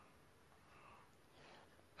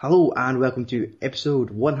Hello and welcome to episode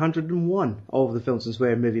 101 of the Films and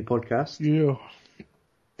Swear Movie Podcast. Yeah.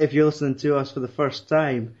 If you're listening to us for the first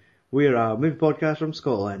time, we're a movie podcast from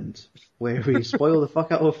Scotland, where we spoil the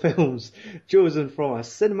fuck out of films chosen from a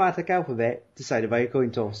cinematic alphabet decided by a coin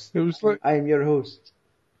toss. It was like, I am your host.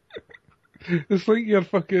 it's like you're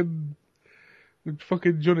fucking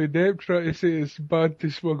Johnny Depp trying to say it's bad to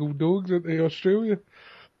smuggle dogs into Australia.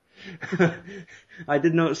 I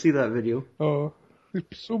did not see that video. Oh,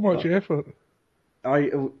 it's so much effort.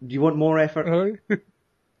 Do you want more effort? Aye.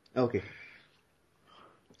 Okay.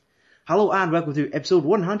 Hello and welcome to episode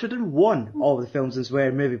 101 of the Films and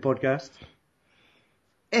Swear Movie Podcast.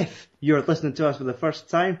 If you're listening to us for the first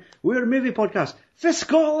time, we're a movie podcast for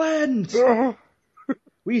Scotland!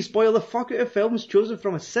 We spoil the fuck out of films chosen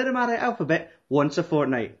from a cinematic alphabet once a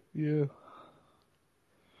fortnight. Yeah.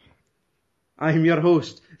 I'm your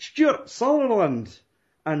host, Stuart Sutherland,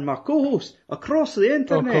 and my co-host across the Oh,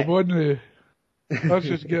 internet. come on now. That's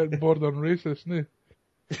just getting borderline racist, no?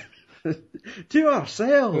 To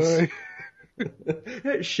ourselves. Aye.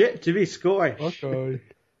 It's shit to be Scottish. Fuck aye.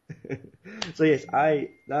 So yes,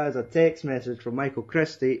 that is a text message from Michael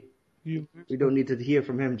Christie. You- We don't need to hear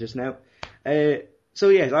from him just now. So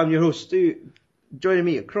yes, I'm your host Stu. Joining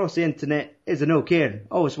me across the internet is an Cairn,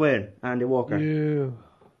 always wearing Andy Walker. Yeah.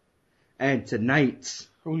 And tonight,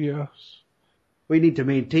 Oh, yes. we need to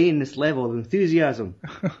maintain this level of enthusiasm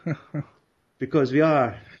because we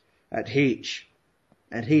are at H.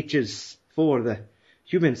 And H is for the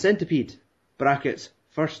Human Centipede, brackets,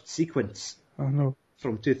 first sequence I know.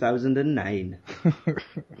 from 2009.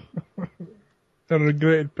 I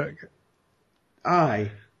regretted picking it.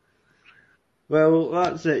 Aye. Well,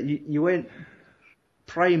 that's it. You went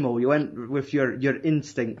primal. You went with your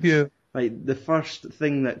instinct. Yeah. Like the first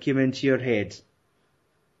thing that came into your head.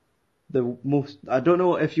 I don't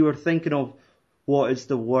know if you were thinking of what is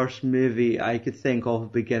the worst movie I could think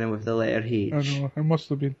of beginning with the letter H. I know. It must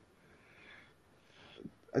have been.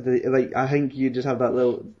 Like, I think you just have that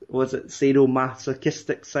little, was it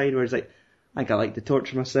sadomasochistic side where it's like, I think I like to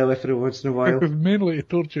torture myself every once in a It while. was mainly to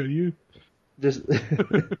torture you. Just,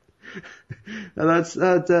 and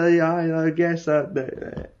yeah, I guess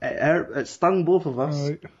that it stung both of us.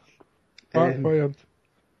 Alright. Backfired.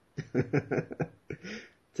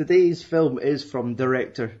 Today's film is from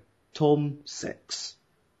director Tom Six.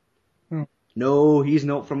 Oh. No, he's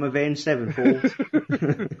not from Avenged Sevenfold.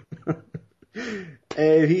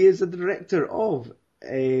 He is the director of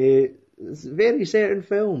very certain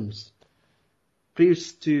films.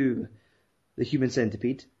 Previous to The Human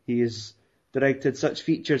Centipede, he has directed such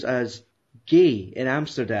features as Gay in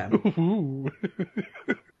Amsterdam, Ooh.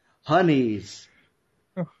 Honeys,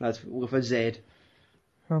 that's with a Z,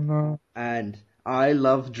 And and I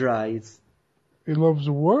Love Dries. he loves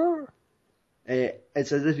what?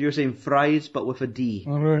 It's as if you're saying fries, but with a D.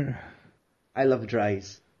 Alright. I Love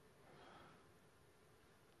Dries.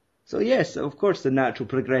 So yes, of course, the natural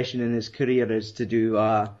progression in his career is to do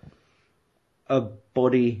a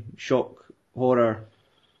body shock horror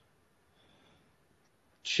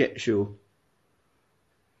shit show.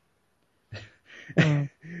 Aye.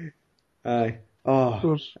 Oh, Of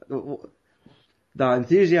course. the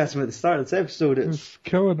enthusiasm at the start of this episode, It's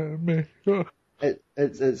killing it in me.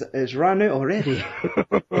 it's ran out already.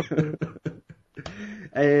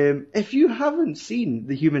 If you haven't seen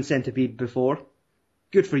The Human Centipede before,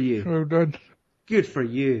 good for you. Well done. Good for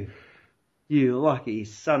you. You lucky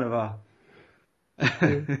son of a.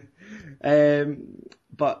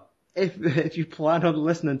 But if you plan on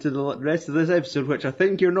listening to the rest of this episode, which I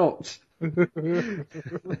think you're not,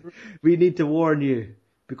 we need to warn you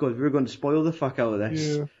because we're going to spoil the fuck out of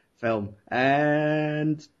this Yeah. film.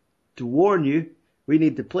 And to warn you, we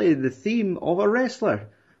need to play the theme of a wrestler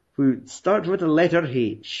who starts with the letter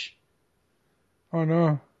H. Oh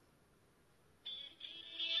no.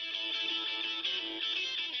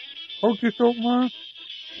 Honky Tonk Man?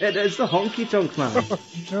 It is the Honky Tonk Man.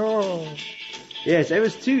 No. Yes, it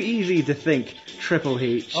was too easy to think Triple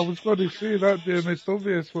H. I was going to say that the most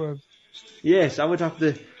obvious one. Yes, I would have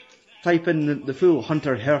to type in the full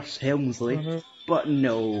Hunter Hearst Helmsley, Uh-huh. but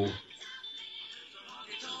no.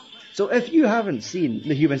 So if you haven't seen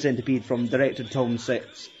The Human Centipede from director Tom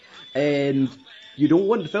Six, and you don't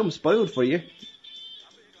want the film spoiled for you,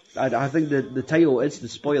 I think the title is the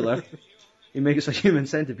spoiler. He makes a human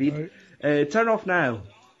centipede. Turn off now.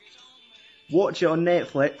 Watch it on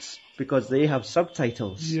Netflix because they have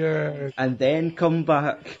subtitles. Yeah. And then come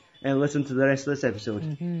back and listen to the rest of this episode.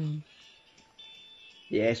 Mm-hmm.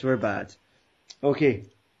 Yes, we're bad. Okay.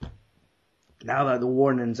 Now that the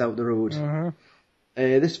warning's out the road, Uh-huh.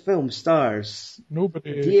 this film stars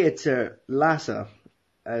Nobody. Dieter Lasser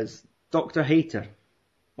as Dr. Hater,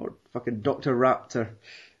 or fucking Dr. Raptor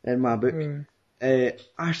in my book.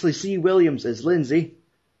 Ashley C. Williams as Lindsay.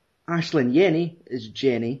 Ashlyn Yenny is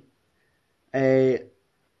Jenny. Akihiro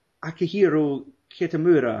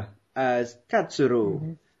Kitamura as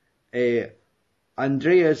Katsuro.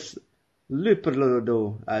 Andreas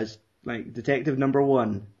Luperlodo as like Detective Number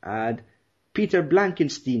 1, and Peter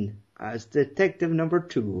Blankenstein as Detective Number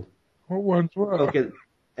 2. What one's what? Okay.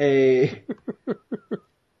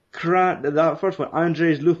 That first one,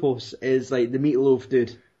 Andres Lupos, is like the meatloaf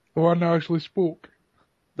dude. The one that actually spoke.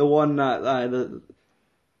 The one that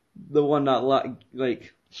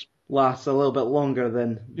like lasts a little bit longer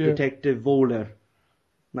than Detective Voller.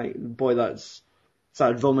 Like the boy that's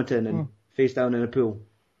started vomiting and face down in a pool.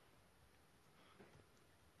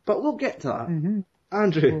 But we'll get to that.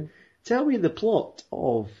 Andrew, tell me the plot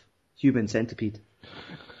of Human Centipede.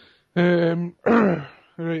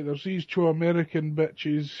 Right, there's these two American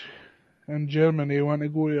bitches in Germany who want to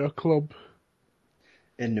go to a club.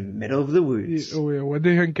 In the middle of the woods. Oh yeah, well,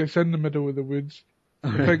 they think it's in the middle of the woods.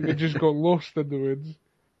 I think they just got lost in the woods.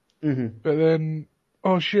 But then,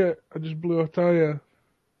 oh shit, I just blew a tyre.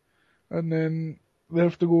 And then they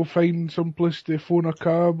have to go find some place to phone a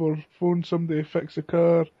cab or phone somebody to fix a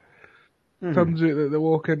car. Turns out that they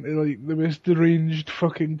walk into like the most deranged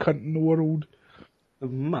fucking cunt in the world. A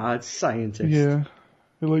mad scientist. Yeah.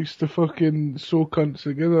 He likes to fucking sew cunts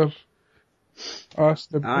together. Ass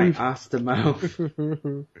to mouth. Ass to mouth.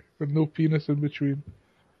 With no penis in between.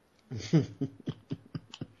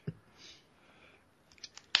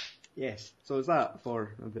 Yes, so is that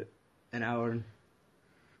for about an hour and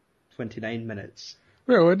 29 minutes?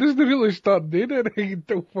 Well, it doesn't really start doing anything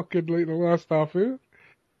until fucking like the last half hour.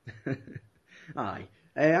 Aye.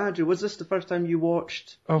 Andrew, was this the first time you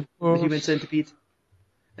watched Of The course. Human Centipede?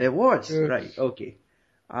 It was? Yes. Right, okay.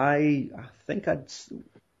 I think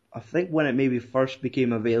when it maybe first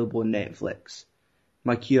became available on Netflix,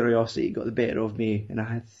 my curiosity got the better of me, and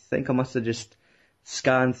I think I must have just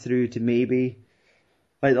scanned through to maybe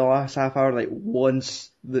like the last half hour, like once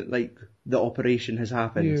the operation has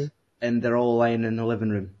happened, and they're all lying in the living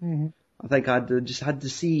room. I think I just had to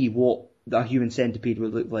see what a human centipede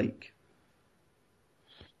would look like,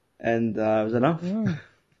 and it was enough.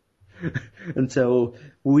 Until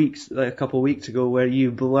a couple of weeks ago, where you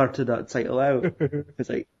blurted that title out. It's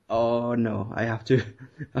like, oh no, I have to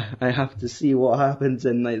see what happens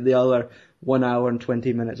in like the other 1 hour and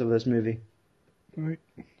 20 minutes of this movie. Right.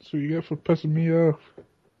 So you get for pissing me off.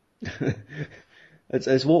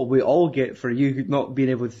 It's what we all get for you not being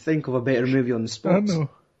able to think of a better movie on the spot. I know.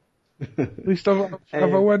 At least if I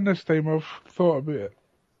win this time, I've thought about it.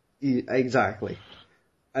 Exactly.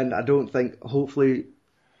 And I don't think, hopefully,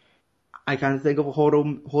 I can't think of a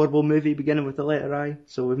horrible movie beginning with the letter I,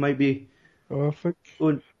 so we might be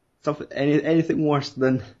going anything worse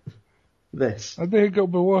than this. I think it'll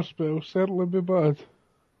be worse, but it'll certainly be bad.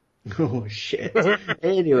 Oh shit.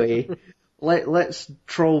 Anyway, let's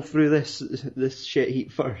troll through this shit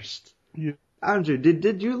heap first. Yeah. Andrew,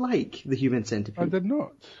 did you like The Human Centipede? I did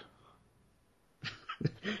not.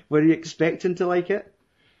 Were you expecting to like it?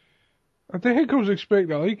 I think I was expecting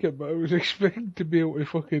to like it, but I was expecting to be able to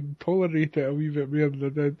fucking tolerate it a wee bit more than I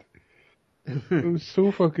did. It was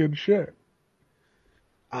so fucking shit.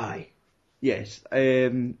 Aye. Yes.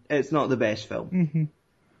 It's not the best film.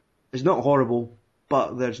 It's not horrible,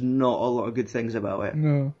 but there's not a lot of good things about it.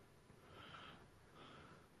 No.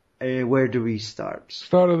 Where do we start?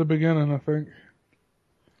 Start at the beginning, I think.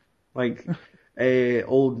 Like,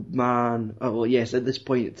 old man. Oh, well, yes, at this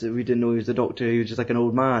point, we didn't know he was the doctor. He was just like an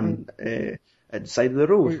old man at the side of the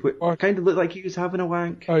road. Kind of looked like he was having a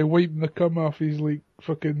wank. Aye, wiping the cum off his, like,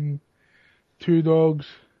 fucking 2 dogs.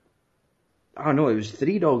 Oh, no, it was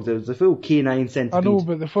 3 dogs. It was the full canine centipede. I know,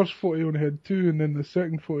 but the first photo only had 2, and then the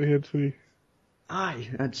second photo had 3. Aye,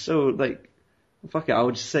 and so, like, fuck it,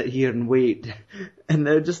 I'll just sit here and wait. And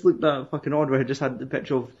it just looked that fucking odd where I just had the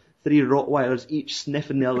picture of 3 Rottweilers each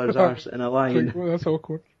sniffing the other's arse in a line. Like, well, that's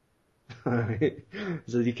awkward.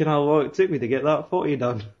 So you can how long it took me to get that 40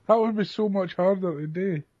 done. That would be so much harder to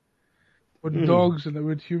do with dogs than it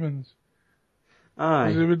would humans. Aye.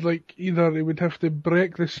 Because it would like either he would have to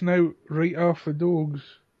break the snout right off the dogs,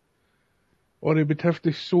 or he would have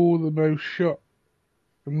to sew the mouth shut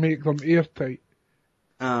and make them airtight.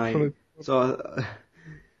 Aye. So,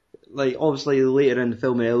 like, obviously later in the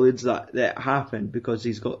film it alludes that happened because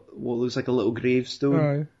he's got what looks like a little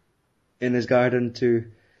gravestone in his garden to,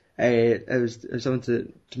 it was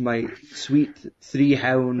something to my sweet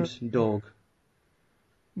 3-hound dog.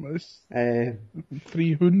 Nice.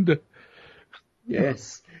 3 Hunde.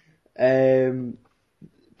 Yes.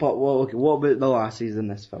 But what about the lassies in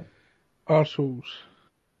this film? Arseholes.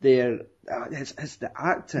 It's the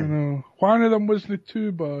I acting. know. One of them wasn't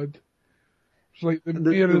too bad. It's like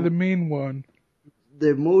the main one.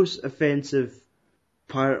 The most offensive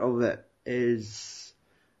part of it is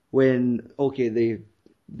when they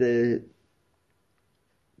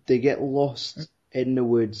get lost in the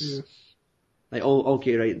woods. Yes. Like,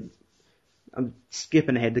 okay, right. I'm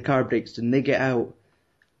skipping ahead. The car breaks and they get out.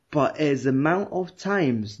 But it's the amount of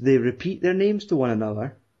times they repeat their names to one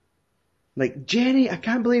another. Like, Jenny, I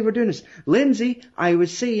can't believe we're doing this. Lindsay, I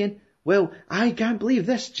was saying, well, I can't believe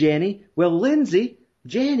this, Jenny. Well, Lindsay,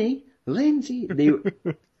 Jenny, Lindsay.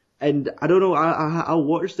 And I don't know, I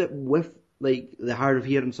watched it with, like, the hard of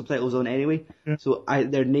hearing subtitles on anyway. Yeah. So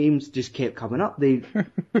their names just kept coming up.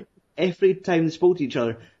 Every time they spoke to each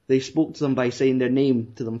other, they spoke to them by saying their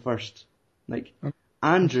name to them first. Like,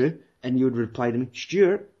 Andrew, and you would reply to me,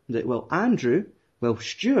 Stuart. Like, well, Andrew, well,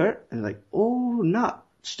 Stuart. And like, oh, nah,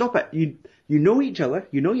 stop it. You know each other,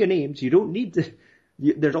 you know your names, you don't need to,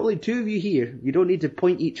 there's only two of you here. You don't need to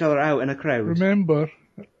point each other out in a crowd. Remember,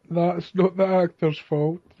 that's not the actor's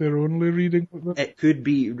fault. They're only reading what they're... It could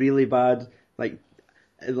be really bad, like,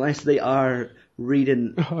 unless they are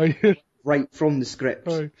reading right from the script.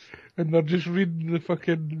 Aye. And they're just reading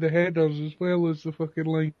the headers as well as the fucking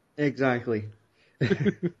line. Exactly.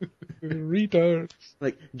 Retards.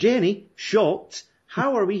 Like, Jenny, shocked,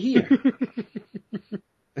 how are we here?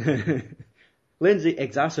 Lindsay,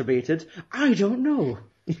 exacerbated, I don't know.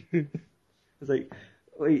 It's like,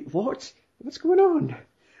 wait, what? What's going on?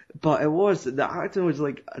 But the acting was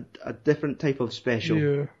like a different type of special.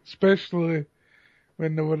 Yeah, especially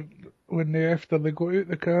when after they got out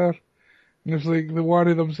the car, and it's like the one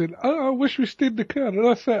of them said, I wish we stayed in the car, and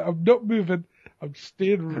I said, I'm not moving, I'm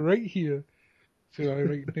staying right here. So I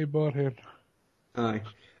right no barhead. Aye.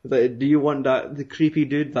 Like, do you want the creepy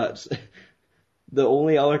dude that's the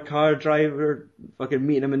only other car driver fucking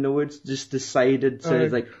meeting him in the woods just decided to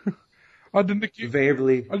like I didn't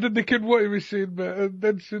verbally. I didn't get what he was saying, but it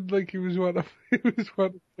did seem like he was one of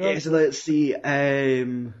Yeah, so let's see. I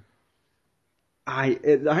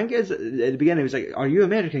think it's at the beginning. It was like, "Are you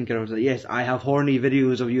American?" I was like, "Yes, I have horny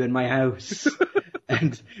videos of you in my house."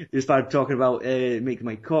 And he started talking about making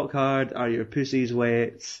my cock hard. Are your pussies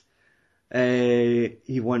wet?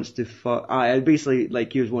 He wants to fuck. Basically,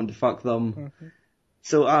 like, he was wanting to fuck them. Mm-hmm.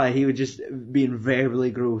 So he was just being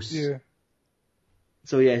verbally gross. Yeah.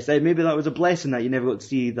 So yes, maybe that was a blessing that you never got to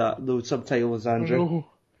see those subtitles, Andrew.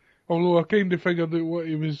 Although I kind of figured out what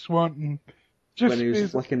he was wanting. Just when he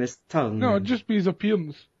was flicking his tongue. No, just be his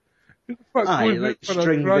appearance. Like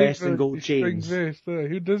string vest and gold chains. String vest,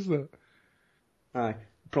 who does that?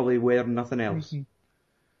 Probably wearing nothing else.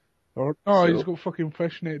 Mm-hmm. He's got fucking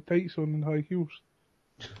fishnet tights on and high heels.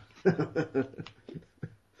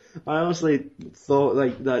 I honestly thought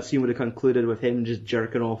like that scene would have concluded with him just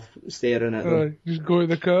jerking off, staring at them. Just go to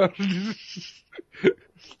the car.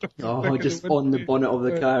 Just on the bonnet of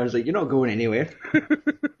the car. It's like, you're not going anywhere.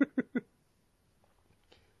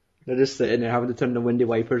 They're just sitting there having to turn the windy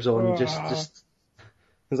wipers on. Just.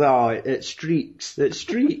 It's like, it streaks. It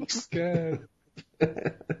streaks. God.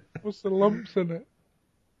 What's the lumps in it?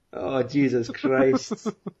 Oh, Jesus Christ.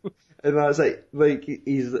 And that's like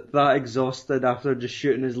he's that exhausted after just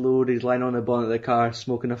shooting his load, he's lying on the bonnet of the car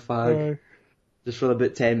smoking a fag. Just for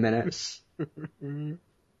about 10 minutes.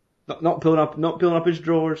 not pulling up his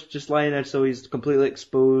drawers, just lying there so he's completely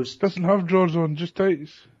exposed. Doesn't have drawers on, just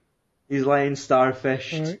tights. He's lying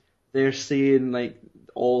starfished. Right. They're seeing like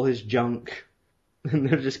all his junk. And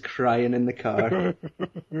they're just crying in the car.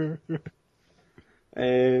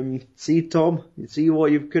 See, Tom, see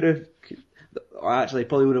what you could have. Actually,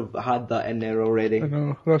 probably would have had that in there already. I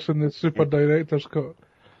know, that's in the super director's cut.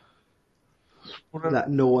 That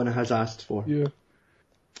no one has asked for. Yeah.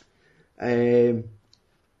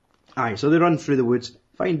 So they run through the woods,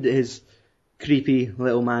 find his creepy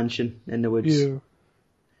little mansion in the woods. Yeah.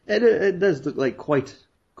 It does look like quite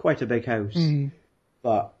a big house. Mm.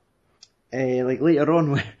 But, like later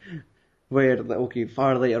on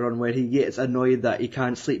far later on where he gets annoyed that he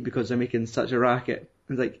can't sleep because they're making such a racket.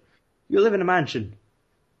 He's like, you live in a mansion.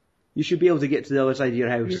 You should be able to get to the other side of your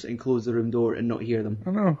house and close the room door and not hear them.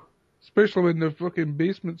 I know. Especially when the fucking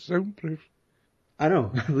basement's soundproof. I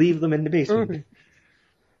know. Leave them in the basement.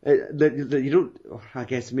 You don't. I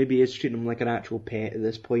guess maybe it's treating them like an actual pet at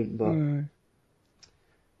this point, but.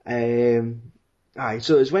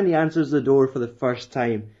 So it's when he answers the door for the first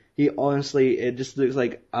time. It just looks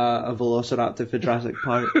like a velociraptor for Jurassic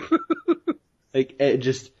Park. Like, it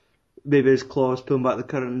just maybe his claws pulling back the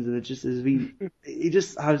curtains, and it just is he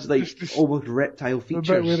just has like almost reptile The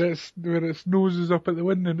features. bit where its nose is up at the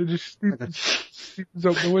window and it just steams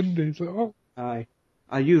up the window. It's like, oh. Aye.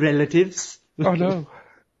 Are you relatives? Oh no.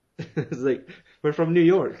 It's like, we're from New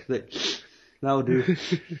York. Like, that'll do.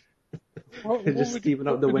 What Just would, steaming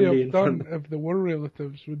up what the would they window have in done front. if they were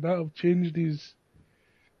relatives? Would that have changed his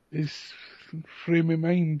frame of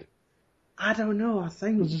mind? I don't know, I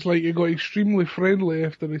think. Because it's like he got extremely friendly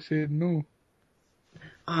after he said no.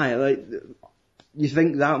 Aye, like, you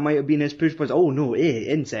think that might have been his push, but oh no,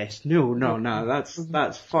 incest. No,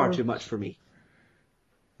 that's far too much for me.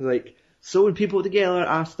 Like, sewing people together,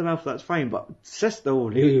 ask them if that's fine, but sister, oh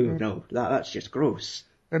no, that's just gross.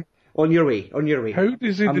 And on your way. how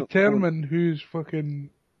does he determine who's fucking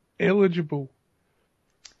eligible?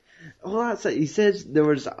 Well, that's it. He says it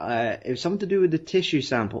was something to do with the tissue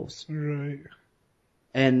samples. Right.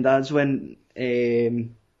 And that's when,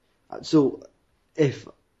 so if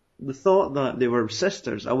the thought that they were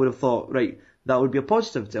sisters, I would have thought, right, that would be a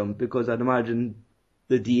positive to him, because I'd imagine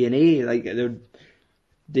the DNA, like,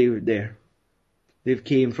 they've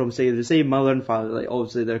came from, say, the same mother and father, like,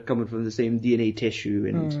 obviously they're coming from the same DNA tissue,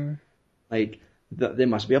 and, like, they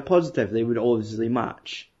must be a positive, they would obviously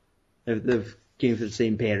match, if they've came from the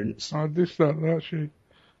same parents. I'll do that shit.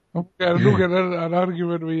 I'm not getting an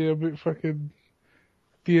argument with you about fucking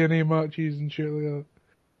DNA matches and shit like that.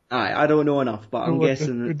 Aye, I don't know enough, but I'm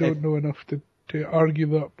guessing... We don't know enough to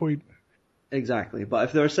argue that point. Exactly, but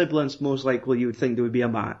if they're siblings, most likely you would think there would be a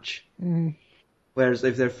match. Mm. Whereas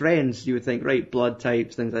if they're friends, you would think, right, blood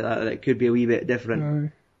types, things like that, it could be a wee bit different.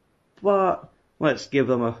 Aye. But let's give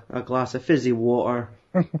them a glass of fizzy water,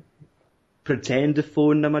 pretend to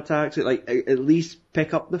phone them a taxi, like, at least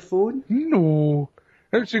pick up the phone. No.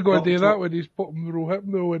 How's he going to do that when he's putting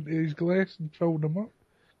Rohypnol into his glass and filling them up?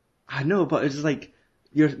 I know, but it's like,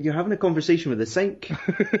 you're having a conversation with the sink.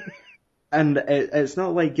 And it's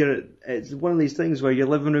not like it's one of these things where your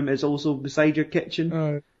living room is also beside your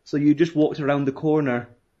kitchen. So you just walked around the corner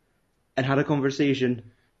and had a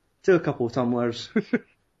conversation, to a couple of tumblers,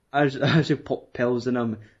 as you popped pills in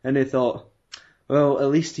them, and they thought, well, at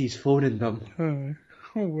least he's phoning them.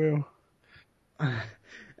 Oh well.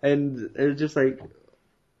 And it's just like,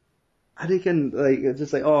 it's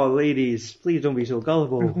just like, oh, ladies, please don't be so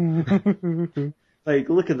gullible. Like,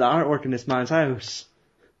 look at the artwork in this man's house.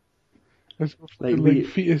 It's like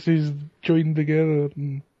fetuses joined together.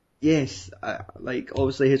 And... Yes, like,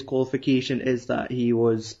 obviously his qualification is that he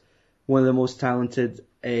was one of the most talented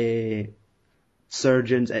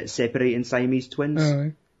surgeons at separating Siamese twins.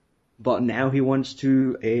 Aye. But now he wants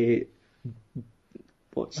to,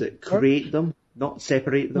 create them, not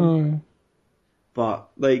separate them. But,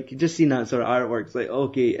 like, just seeing that sort of artwork, it's like,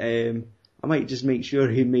 okay, I might just make sure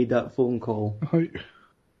he made that phone call. Aye.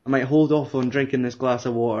 I might hold off on drinking this glass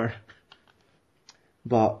of water.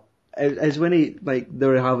 But it's when they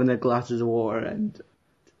were having their glasses of water, and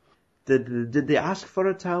did they ask for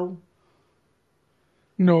a towel?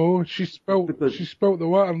 No, she spilt the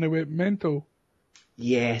water and they went mental.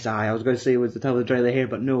 Yes, I was going to say it was the towel to dry the hair,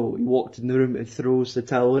 but no, he walked in the room and throws the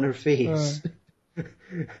towel in her face.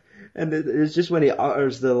 And it's just when he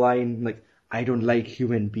utters the line, like, I don't like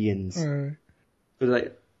human beings. It's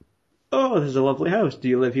like, oh, this is a lovely house. Do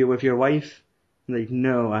you live here with your wife? Like,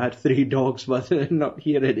 no, I had 3 dogs, but they're not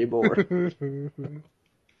here anymore.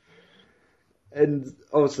 And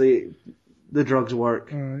obviously, the drugs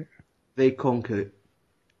work. They conk it.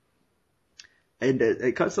 And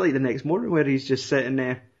it cuts to like the next morning where he's just sitting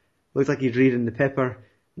there. Looks like he's reading the paper.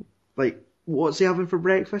 Like, what's he having for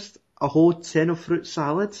breakfast? A whole tin of fruit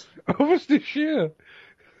salad? I wasn't sure.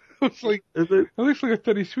 It looks like a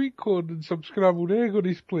tin of sweet corn and some scrambled egg on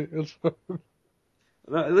his plate or something.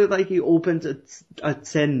 It looked like he opened a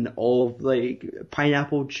tin of, like,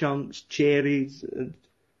 pineapple chunks, cherries, and,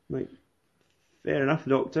 like, fair enough,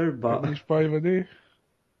 doctor, but... He's 5 a day.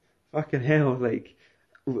 Fucking hell, like,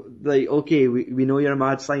 okay, we know you're a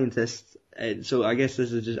mad scientist, so I guess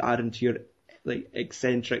this is just adding to your, like,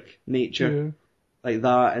 eccentric nature. Yeah. Like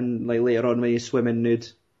that, and, like, later on when you swim in nude.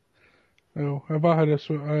 Well, if I had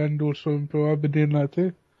an indoor swimming pool, I'd be doing that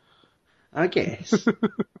too. I guess.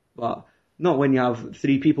 But... not when you have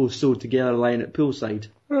 3 people sewed together lying at poolside.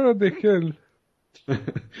 Oh, they can.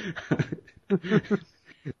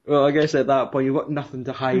 Well, I guess at that point you've got nothing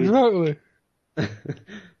to hide. Exactly.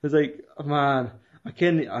 It's like, oh, man,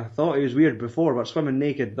 I thought it was weird before, but swimming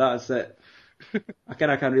naked, that's it. I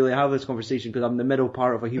can't really have this conversation because I'm the middle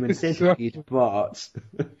part of a human centipede, but...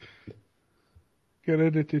 Get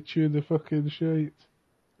ready to chew the fucking shite.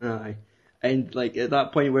 Aye. And, like, at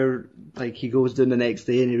that point where, like, he goes down the next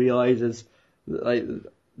day and he realises, like,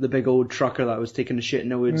 the big old trucker that was taking the shit in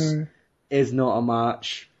the woods is not a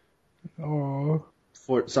match. Oh.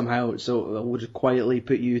 For somehow, so it will just quietly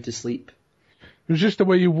put you to sleep. It was just the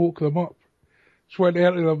way you woke them up. Just went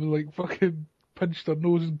out of them like fucking pinched their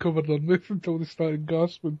nose and covered their mouth until they started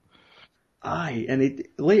gasping. Aye, and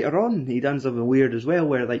later on he done something weird as well,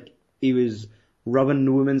 where like he was rubbing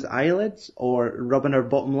the woman's eyelids or rubbing her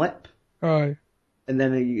bottom lip. Aye. And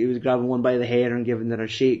then he was grabbing one by the hair and giving her a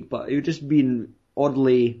shake, but he was just being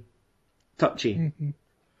oddly touchy. Mm-hmm.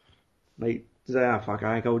 Like, fuck,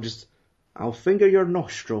 I'll finger your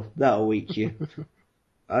nostril. That'll wake you.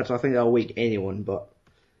 I think that'll wake anyone, but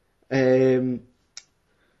like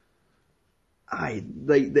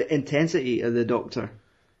the intensity of the Doctor.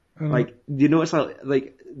 Like, do you notice how,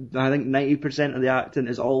 like, I think 90% of the acting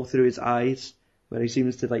is all through his eyes, where he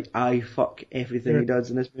seems to, like, eye fuck everything he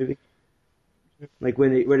does in this movie. Like,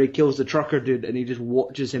 when he kills the trucker dude and he just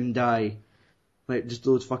watches him die. Like, just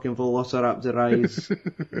those fucking velociraptor eyes.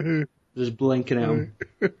 Just blinking at him.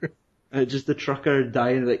 And just the trucker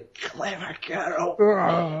dying, like, clever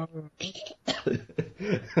girl!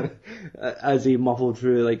 As he muffled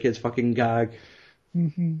through, like, his fucking gag.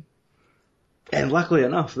 Mm-hmm. And luckily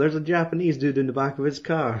enough, there's a Japanese dude in the back of his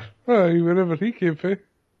car. Aye, wherever he came from.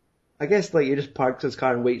 I guess, like, he just parks his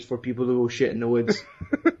car and waits for people to go shit in the woods.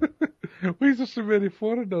 Why is there so many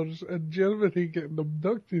foreigners in Germany getting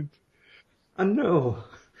abducted? I know.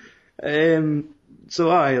 So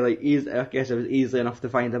I guess it was easy enough to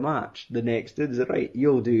find a match. The next dude's right,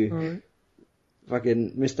 you'll do. Right.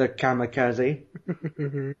 Fucking Mr. Kamikaze.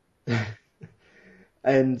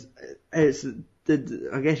 And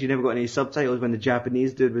I guess you never got any subtitles when the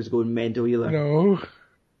Japanese dude was going mental either. No.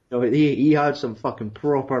 No, he had some fucking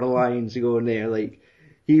proper lines going there, like,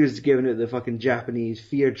 he was giving it the fucking Japanese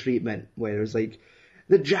fear treatment, where it was like,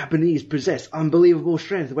 the Japanese possess unbelievable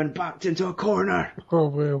strength when backed into a corner. Oh,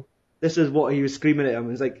 well. This is what he was screaming at him.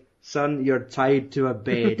 He was like, son, you're tied to a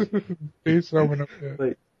bed. He's up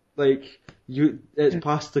there. It's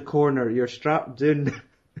past the corner, you're strapped in.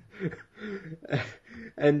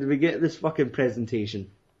 And we get this fucking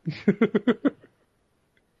presentation.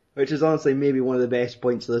 Which is honestly maybe one of the best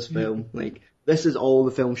points of this film. Like, this is all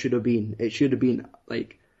the film should have been. It should have been,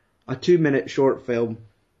 like, a 2-minute short film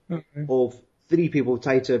of 3 people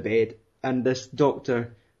tied to a bed and this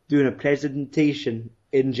doctor doing a presentation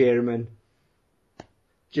in German,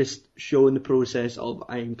 just showing the process of,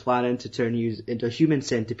 I'm planning to turn you into a human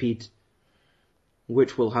centipede,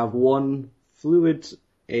 which will have one fluid,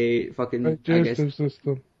 digestive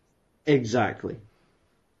system. Exactly.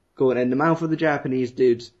 Going in the mouth of the Japanese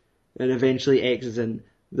dude, and eventually exiting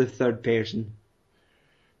the third person.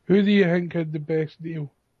 Who do you think had the best deal?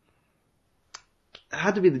 It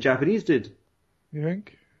had to be the Japanese dude. You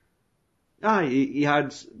think? He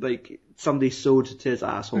had, like, somebody sewed to his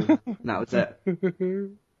asshole, and that was it.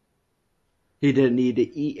 He didn't need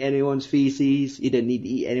to eat anyone's feces, he didn't need to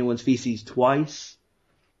eat anyone's feces twice.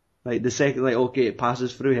 Like, the second, like, okay, it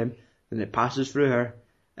passes through him, then it passes through her,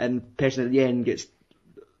 and the person at the end gets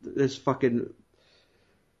this fucking...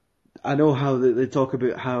 I know how they talk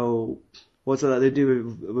about how... What's it that they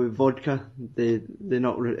do with vodka?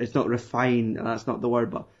 It's not refined, that's not the word,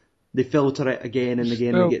 but they filter it again and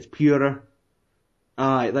again and it gets purer.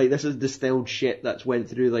 Like, this is distilled shit that's went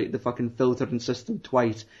through, like, the fucking filtering system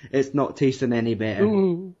twice. It's not tasting any better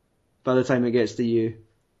by the time it gets to you.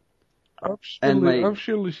 I've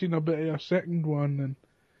surely seen a bit of a second one, then.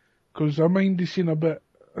 Because I minded seen a bit...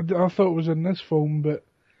 I thought it was in this film, but...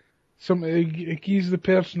 It gives the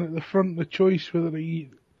person at the front the choice whether to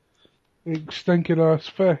eat, like, stinking ass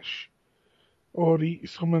fish or eat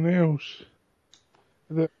something else.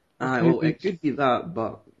 Well, it could be that,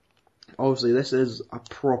 but obviously this is a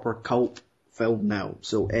proper cult film now,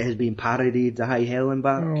 so it has been parodied to high hell and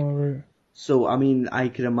back. Oh, right. So, I mean, I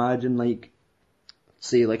could imagine, like,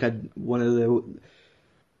 say, like, one of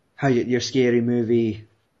your scary movie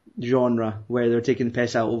genre, where they're taking the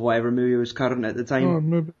piss out of whatever movie was current at the time. Oh,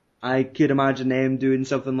 maybe. I could imagine them doing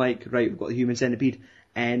something like, right, we've got the human centipede,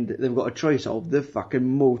 and they've got a choice of the fucking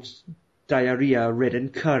most diarrhea-ridden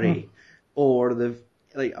curry, or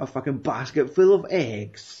like a fucking basket full of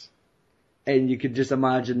eggs. And you could just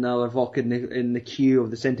imagine now they're walking in the queue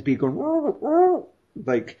of the centipede going,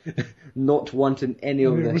 like, not wanting any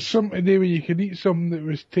of this. It was something there where you could eat something that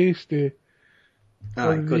was tasty,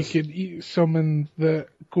 or you could eat something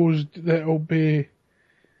that'll be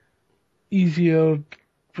easier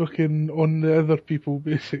fucking on the other people,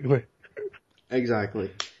 basically. Exactly.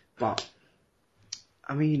 But,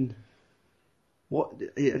 I mean,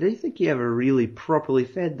 I don't think he ever really properly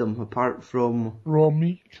fed them, apart from... raw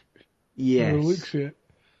meat. Yes. It looks it.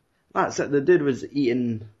 That's it. The dude was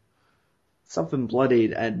eating something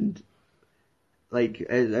bloody, and like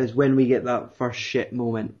is when we get that first shit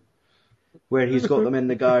moment where he's got them in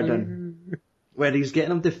the garden, where he's getting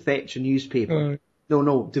them to fetch a newspaper.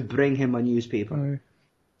 No, to bring him a newspaper.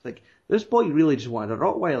 Like, this boy really just wanted a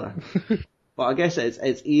Rottweiler. But I guess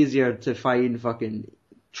it's easier to find fucking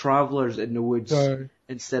travellers in the woods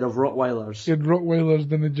instead of Rottweilers. He had Rottweilers,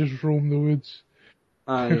 then they just roam the woods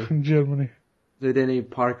in Germany. They didn't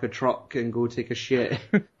park a truck and go take a shit.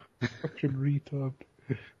 Fucking retard.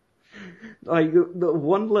 Like, the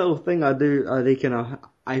one little thing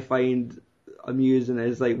I find amusing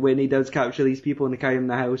is, like, when he does capture these people and they carry them in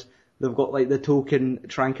the house, they've got, like, the token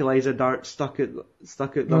tranquilizer dart stuck at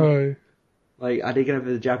them. Like, I reckon if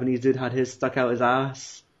the Japanese dude had his stuck out his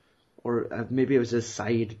ass, or maybe it was his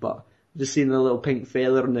side, but just seeing the little pink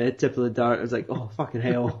feather on the tip of the dart, I was like, oh, fucking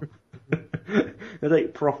hell. They're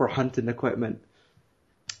like proper hunting equipment.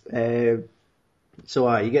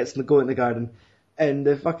 So he gets to go in the garden, and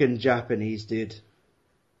the fucking Japanese dude,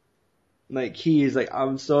 like, he is like,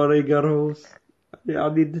 I'm sorry, girls. I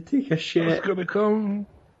need to take a shit. It's gonna come.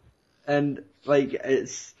 And, like,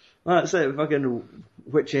 that's it, fucking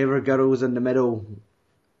whichever girl's in the middle,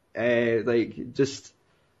 like, just,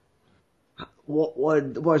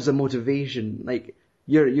 what is the motivation? Like,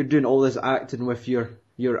 you're doing all this acting with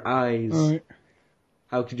your eyes. Right.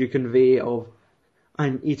 How could you convey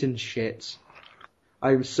I'm eating shit.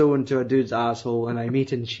 I'm so into a dude's asshole and I'm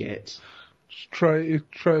eating shit. Just try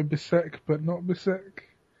to be sick, but not be sick.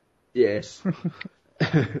 Yes.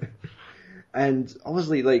 And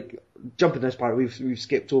obviously, like, jumping this part, we've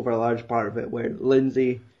skipped over a large part of it where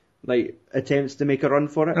Lindsay, like, attempts to make a run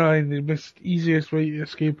for it. And the most easiest way to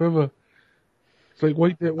escape ever. It's like,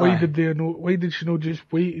 why did she not just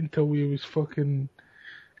wait until we was fucking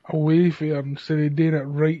away from her instead of doing it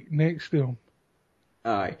right next to him?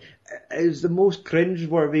 Aye. It's the most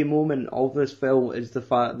cringe-worthy moment of this film is the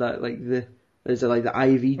fact that, like, there's like the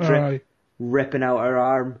IV drip ripping out her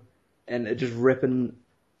arm, and it just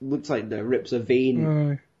looks like it rips a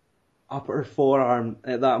vein up her forearm.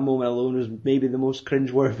 At that moment alone was maybe the most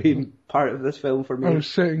cringe-worthy part of this film for me. It was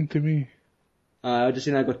setting to me. I just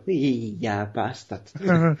seen that go, yeah, bastard.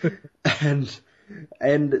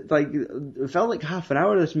 and like, it felt like half an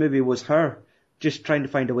hour of this movie was her just trying to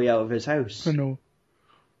find a way out of his house. I know.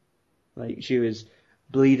 Like, she was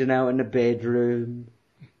bleeding out in the bedroom.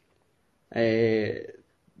 Then,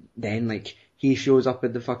 like, he shows up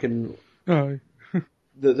at the fucking...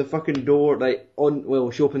 the fucking door, like,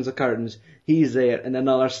 she opens the curtains, he's there in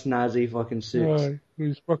another snazzy fucking suit.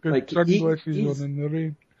 He's fucking like, sunglasses on in the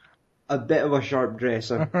rain. A bit of a sharp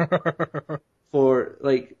dresser for,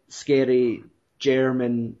 like, scary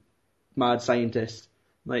German mad scientist.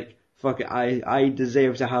 Like, fuck it, I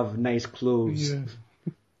deserve to have nice clothes. Yeah.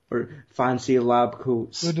 Or fancy lab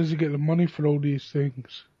coats. Where does he get the money for all these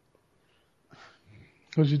things?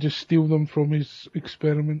 Does he just steal them from his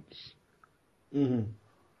experiments? Well,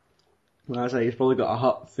 that's like, he's probably got a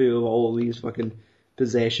hut full of all these fucking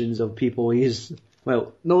possessions of people this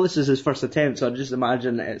is his first attempt, so I just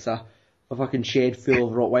imagine it's a fucking shed full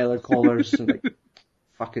of Rottweiler collars and, like,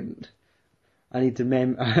 fucking, I need to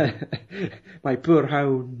my poor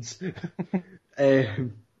hounds.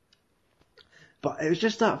 But it was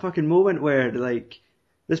just that fucking moment where, like,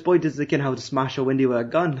 this boy does the kind of how to smash a window with a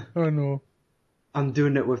gun. I know. I'm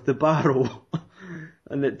doing it with the barrel.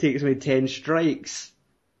 And it takes me 10 strikes.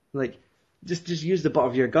 Like, just use the butt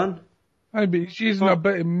of your gun. Aye, but he's using a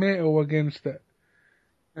bit of metal against it.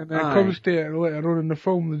 And then it comes to it later on in the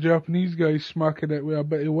film, the Japanese guy's smacking it with a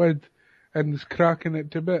bit of wood and is cracking it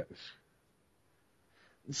to bits.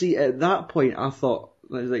 See, at that point, I thought,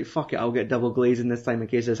 I was like, fuck it, I'll get double glazing this time in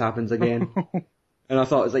case this happens again. And I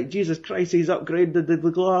thought, it's like, Jesus Christ, he's upgraded the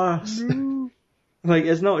glass. No. Like,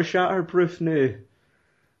 it's not shatterproof now.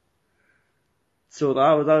 So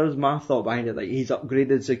that was my thought behind it. Like, he's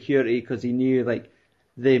upgraded security because he knew, like,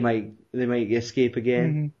 they might escape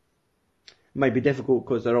again. Mm-hmm. It might be difficult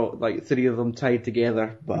because they're all, like, 3 of them tied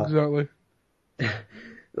together, but... Exactly.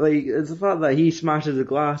 Like, it's the fact that he smashes the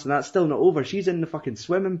glass and that's still not over. She's in the fucking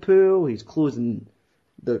swimming pool, he's closing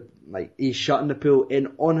he's shutting the pool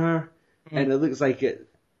in on her, and it looks like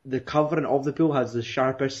the covering of the pool has the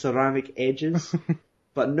sharpest ceramic edges.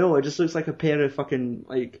 But no, it just looks like a pair of fucking,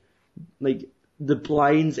 like the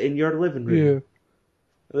blinds in your living room. Yeah.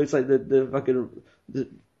 It looks like the fucking,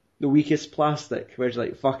 the weakest plastic, where it's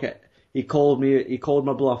like, fuck it. He called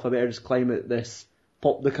my bluff, I better just climb at this,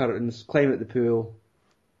 pop the curtains, climb at the pool,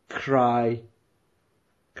 cry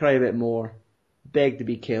a bit more, beg to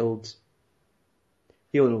be killed.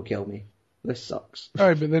 He'll no kill me. this sucks.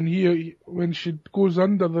 Aye, but then when she goes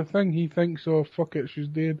under the thing, he thinks, oh, fuck it, she's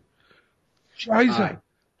dead. Scheiße!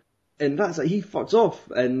 And that's it, he fucks off,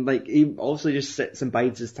 and like, he also just sits and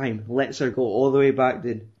bides his time, lets her go all the way back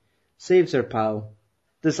then, saves her pal,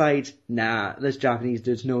 decides, nah, this Japanese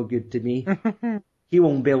dude's no good to me. He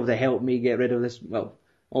won't be able to help me get rid of this. Well,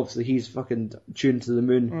 obviously he's fucking tuned to the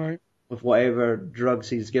moon with whatever drugs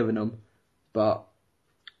he's given him, but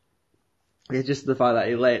it's just the fact that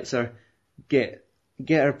he lets her get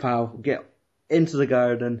her pal, get into the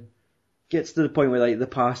garden, gets to the point where like they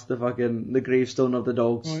pass the gravestone of the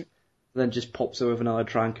dogs, then just pops her with another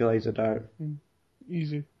tranquilizer dart.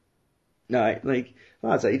 Easy. No, like,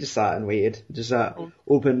 that's it, he just sat and waited. Just sat,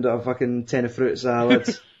 opened a fucking tin of fruit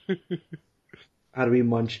salads, had a wee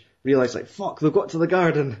munch, realised like, fuck, they've got to the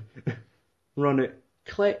garden. Run it,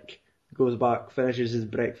 click, goes back, finishes his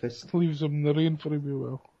breakfast. Leaves him in the rain for a wee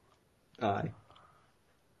while. Aye.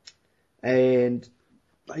 And,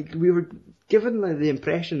 like, we were given like, the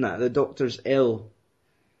impression that the doctor's ill.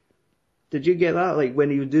 Did you get that? Like, when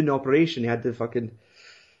he was doing the operation, he had to fucking,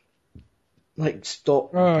 like,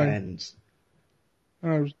 stop pens.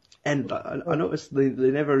 And I noticed they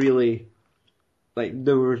never really, like,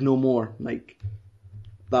 there was no more. Like,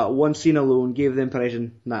 that one scene alone gave the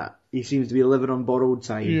impression that he seems to be living on borrowed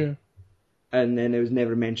time. Yeah. And then it was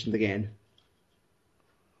never mentioned again.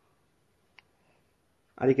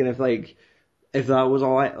 I reckon if that was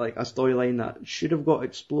all like a storyline that should have got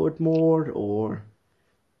explored more, or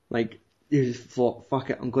like you just thought, fuck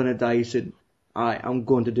it, I'm gonna die soon. I'm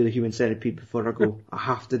going to do the Human Centipede before I go. I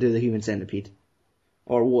have to do the Human Centipede.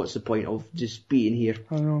 Or what's the point of just being here?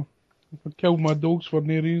 I know. I killed my dogs for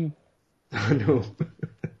no reason. I know.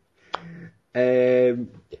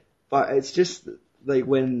 But it's just like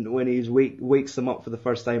when he wakes them up for the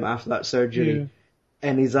first time after that surgery,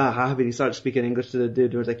 and he's that happy, and he starts speaking English to the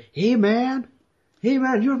dude, and he's like, hey man,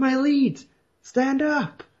 you're my lead. Stand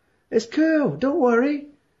up. It's cool. Don't worry.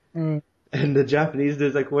 And the Japanese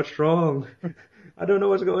dude's like, what's wrong? I don't know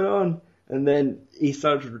what's going on. And then he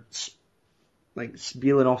starts like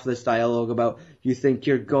spieling off this dialogue about, you think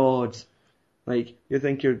you're God. Like, you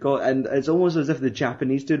think you're God. And it's almost as if the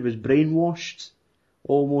Japanese dude was brainwashed.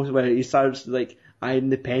 Almost where he starts like, I'm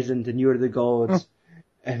the peasant and you're the gods.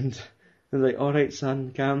 And they're like, alright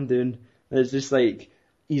son, calm down. And it's just like,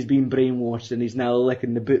 he's been brainwashed and he's now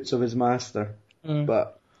licking the boots of his master.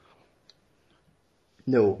 But,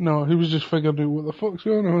 no, he was just figuring out what the fuck's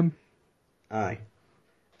going on. Aye.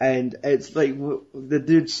 And it's like, the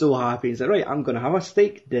dude's so happy, he's like, right, I'm gonna have a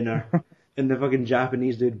steak dinner. And the fucking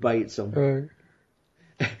Japanese dude bites him.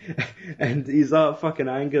 And he's that fucking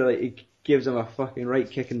angry, like, he gives him a fucking right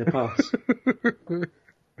kick in the pus.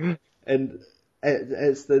 And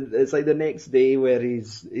it's like the next day where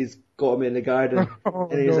he's got him in the garden,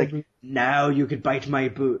 and he's like, now you could bite my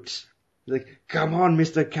boot. He's like, come on,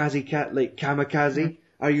 Mr. Kamikaze,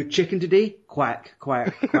 are you chicken today? Quack,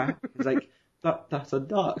 quack, quack. He's like, that's a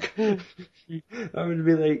duck. I would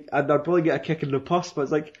be like, I'd probably get a kick in the pus, but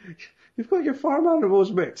it's like, you've got your farm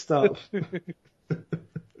animals mixed up.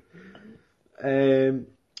 That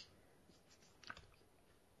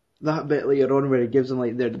bit later on where he gives them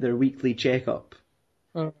like their weekly checkup,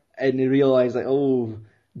 and they realise like, oh,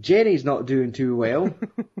 Jenny's not doing too well.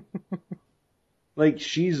 Like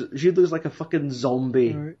she looks like a fucking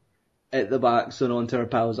zombie at the back, sewn onto her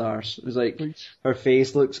pal's arse. It was like her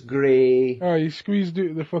face looks grey. He squeezed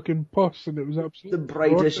out the fucking pus, and it was absolutely the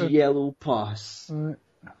brightest yellow pus. And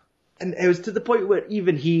it was to the point where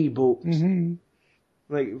even he bolts.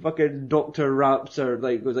 Like fucking Dr. Raptor,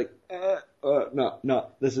 like was like,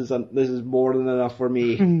 no, this is more than enough for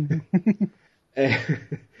me.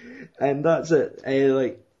 And that's it.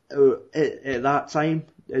 At that time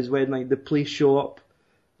is when like the police show up,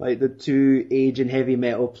 like the two aging heavy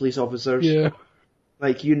metal police officers. Yeah.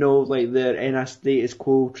 Like like they're in a status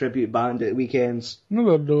quo tribute band at weekends.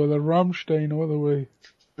 No, they're Rammstein all the way.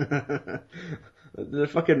 They're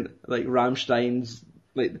fucking like Rammstein's,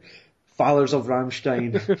 like fathers of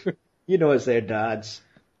Rammstein. It's their dads.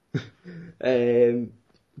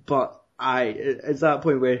 But it's that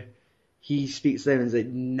point where he speaks to them and is like,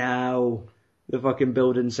 now the fucking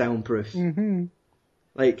building's soundproof.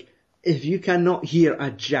 Like, if you cannot hear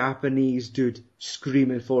a Japanese dude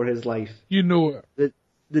screaming for his life, you know it.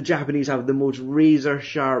 The Japanese have the most razor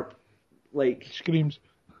sharp, like screams.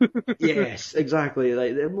 Yes, exactly.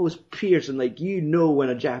 Like the most piercing. Like when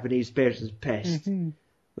a Japanese person's pissed.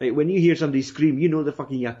 Like when you hear somebody scream, the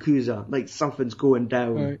fucking Yakuza. Like something's going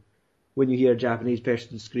down when you hear a Japanese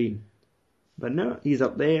person scream. But no, he's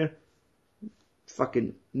up there.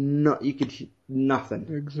 Fucking you could nothing.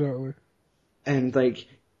 Exactly. And like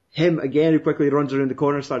him again, who quickly runs around the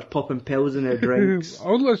corner, starts popping pills in their drinks.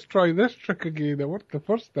 Oh, let's try this trick again. It worked the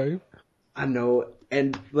first time. I know,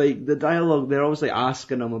 and like the dialogue, they're obviously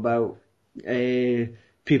asking him about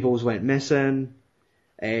people's went missing.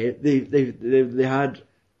 They had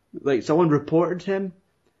like someone reported him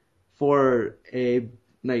for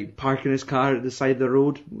like parking his car at the side of the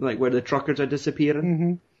road, like where the truckers are disappearing.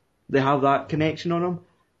 Mm-hmm. They have that connection on him,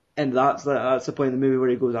 and that's the point in the movie where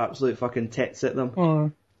he goes absolute fucking tits at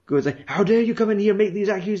them. Goes like, "How dare you come in here and make these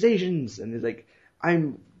accusations?" And he's like,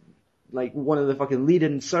 "I'm like one of the fucking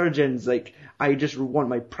leading surgeons. Like, I just want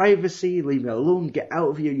my privacy. Leave me alone. Get out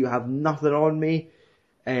of here. You have nothing on me."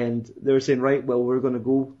 And they were saying, "Right, well, we're gonna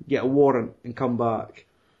go get a warrant and come back."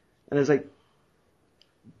 And it's like,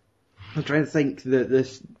 I'm trying to think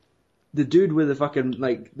that the dude with the fucking,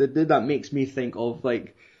 like, the dude that makes me think of,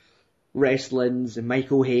 like, wrestling's and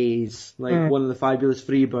Michael Hayes, like, one of the Fabulous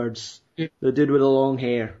Freebirds, the dude with the long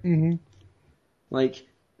hair. Mm-hmm. Like,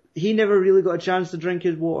 he never really got a chance to drink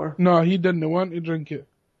his water. No, he didn't want to drink it.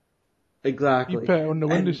 Exactly. He put it on the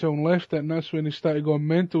windowsill and left it, and that's when he started going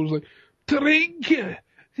mental. He was like, drink it!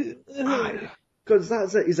 Because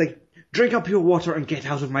that's it. He's like, drink up your water and get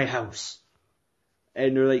out of my house.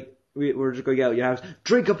 And they're like, we're just going to get out of your house.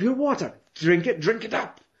 Drink up your water. Drink it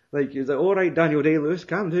up. Like, he's like, alright, Daniel Day-Lewis,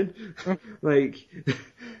 calm down. Like,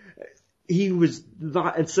 he was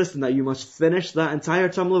that insistent that you must finish that entire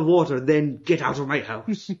tumbler of water, then get out of my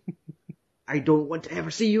house. I don't want to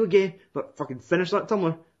ever see you again, but fucking finish that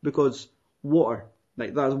tumbler, because water,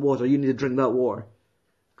 like, that's water, you need to drink that water.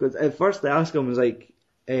 Because at first they ask him, like,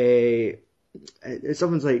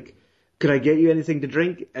 someone's like, could I get you anything to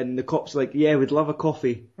drink? And the cop's like, yeah, we'd love a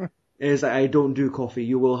coffee. And he's like, I don't do coffee,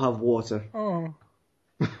 you will have water. Oh.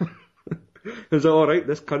 Is like, alright,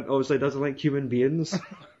 this cunt obviously doesn't like human beings.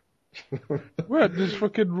 What, does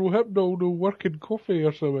fucking Rohypnol no work in coffee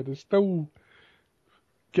or something? It's still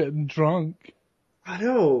getting drunk. I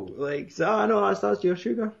know, like, I know, that's your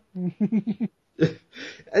sugar. And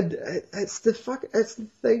it's the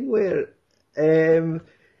thing where,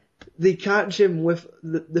 they catch him with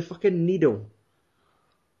the fucking needle.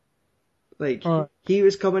 Like, he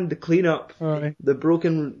was coming to clean up the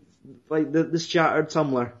broken, like, the shattered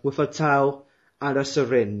tumbler with a towel and a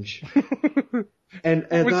syringe. And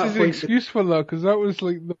at What's that his point, excuse for that? Because that was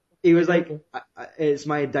like he was like, it's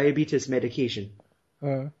my diabetes medication.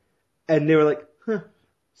 And they were like, huh,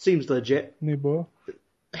 seems legit. Neighbor.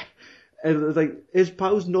 And it was like, his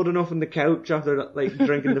pal's nodding off on the couch after, like,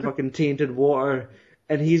 drinking the fucking tainted water,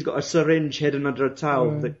 and he's got a syringe hidden under a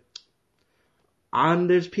towel. Like, and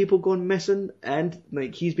there's people going missing, and,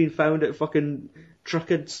 like, he's been found at fucking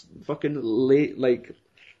Truckett's fucking late, like...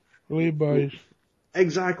 Lay-bys.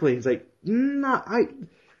 Exactly. It's like, nah,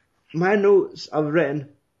 my notes I've written,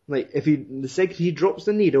 like, the second he drops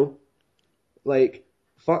the needle, like,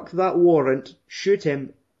 fuck that warrant, shoot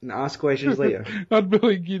him, and ask questions later. I'd be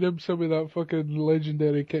like, give him some of that fucking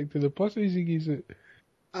legendary kick to the pussies he gives it.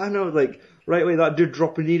 I know, like, right away that dude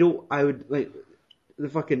drop a needle, I would, like, the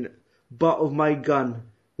fucking butt of my gun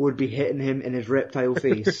would be hitting him in his reptile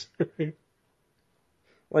face.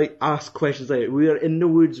 Like, ask questions later. We're in the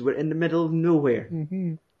woods, we're in the middle of nowhere.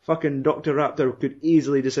 Mm-hmm. Fucking Dr. Raptor could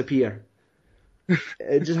easily disappear.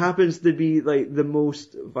 It just happens to be, like, the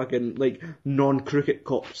most fucking, like, non-crooked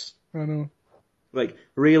cops. I know. Like,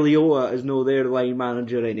 Ray Liotta is no their line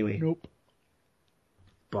manager anyway. Nope.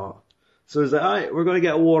 But, so it's like, alright, we're gonna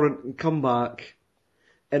get a warrant and come back.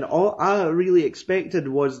 And all I really expected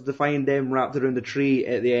was to find them wrapped around the tree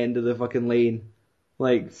at the end of the fucking lane.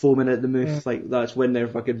 Like, foaming at the mouth, like, that's when their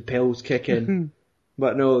fucking pills kick in.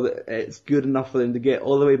 But no, it's good enough for them to get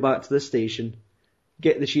all the way back to the station,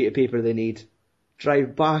 get the sheet of paper they need,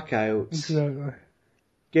 drive back out, exactly.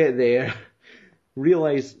 Get there,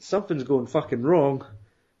 realise something's going fucking wrong,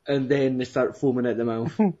 and then they start foaming at the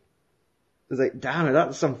mouth. It's like, damn it,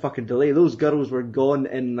 that's some fucking delay. Those girls were gone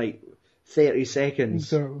in, like, 30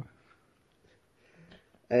 seconds. Exactly.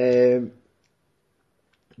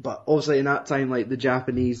 But obviously in that time, like, the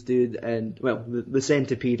Japanese dude and, well, the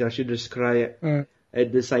centipede, I should describe it,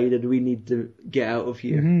 had decided we need to get out of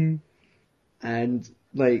here. Mm-hmm. And,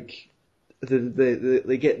 like,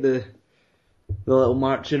 they get the little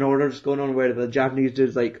marching orders going on where the Japanese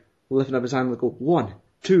dude's, like, lifting up his hand and go, 1,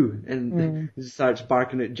 2, and he starts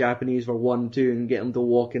barking at Japanese for 1, 2, and get them to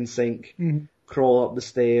walk in sync, crawl up the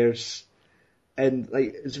stairs. And,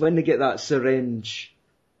 like, it's when they get that syringe,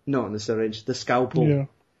 not the syringe, the scalpel. Yeah.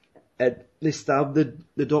 And they stab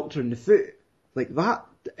the doctor in the foot. Like, that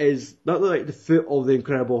looked like the foot of the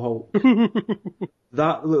Incredible Hulk.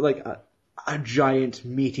 That looked like a giant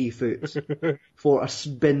meaty foot for a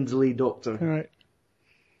spindly doctor. Right.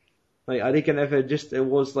 Like, I reckon if it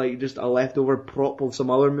was like just a leftover prop of some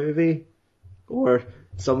other movie, or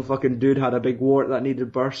some fucking dude had a big wart that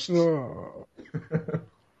needed burst. Oh.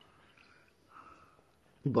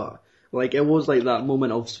 But, like, it was like that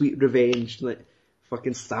moment of sweet revenge, like,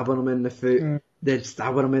 fucking stabbing him in the foot, then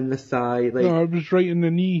stabbing him in the thigh, like... No, it was right in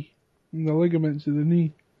the knee, in the ligaments of the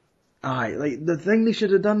knee. Aye, like, the thing they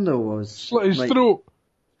should have done though was... Slit his like, throat!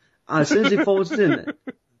 As soon as he falls in,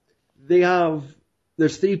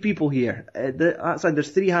 there's 3 people here. Outside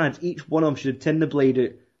there's 3 hands, each one of them should have tinned the blade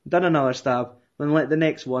out, done another stab, then let the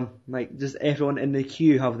next one, like, just everyone in the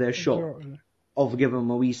queue have their shot of giving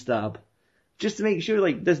him a wee stab. Just to make sure,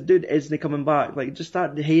 like, this dude isn't coming back. Like, just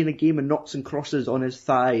start haying a game of knots and crosses on his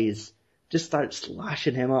thighs. Just start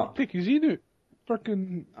slashing him up. Take his head out.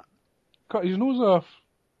 Fucking cut his nose off.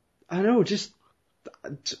 I know, just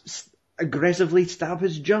aggressively stab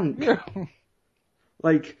his junk. Yeah.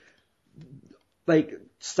 Like,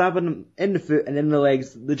 stabbing him in the foot and in the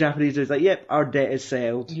legs. The Japanese dude's like, yep, our debt is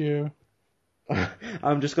settled. Yeah.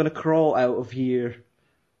 I'm just gonna crawl out of here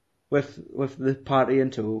with the party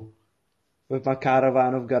in tow. With my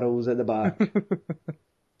caravan of girls at the back.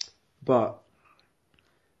 But,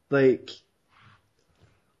 like,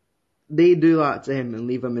 they do that to him and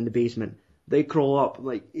leave him in the basement. They crawl up,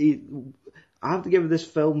 like, I have to give this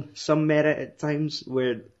film some merit at times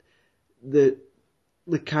where the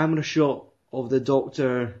camera shot of the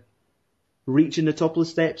doctor reaching the top of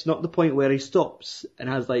the steps, not the point where he stops and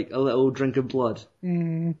has, like, a little drink of blood.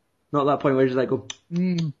 Mm. Not that point where he's like, go,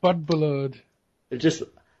 bad blood. It's just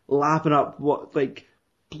lapping up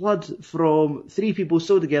blood from 3 people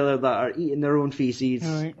sewn together that are eating their own feces.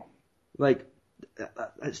 Right. Like,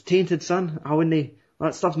 it's tainted, son. How wouldn't they?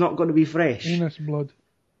 That stuff's not going to be fresh. Anus blood.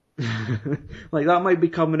 Like, that might be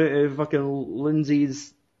coming out of fucking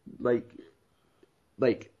Lindsay's,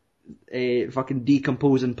 fucking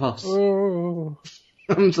decomposing pus. Oh.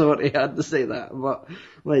 I'm sorry I had to say that, but,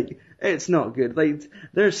 like, it's not good. Like,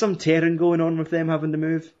 there's some tearing going on with them having to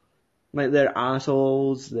move. Like, their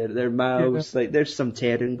assholes, their mouths, like, there's some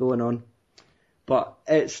tearing going on. But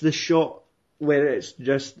it's the shot where it's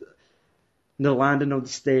just the landing of the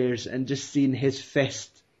stairs and just seeing his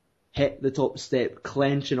fist hit the top step,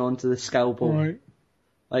 clenching onto the scalpel. Right.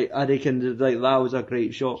 Like, I reckon, like, that was a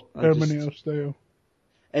great shot. Terminator style.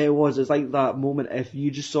 It was. It's like that moment, if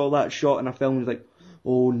you just saw that shot in a film, it's like,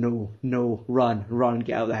 oh no, run,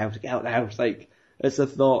 get out of the house. Like, it's a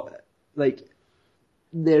thought, like,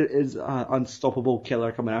 there is an unstoppable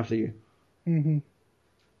killer coming after you. Mm-hmm.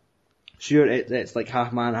 Sure, it's like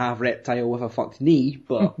half man, half reptile with a fucked knee,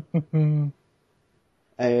 but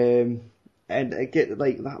and it get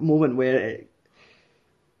like that moment where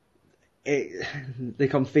they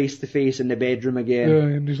come face to face in the bedroom again. Yeah,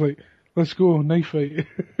 and he's like, "Let's go, knife fight."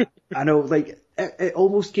 I know, like it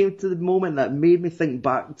almost came to the moment that made me think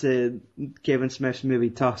back to Kevin Smith's movie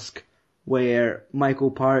Tusk, where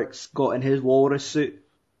Michael Parks got in his walrus suit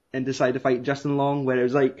and decided to fight Justin Long, where it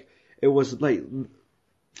was like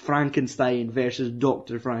Frankenstein versus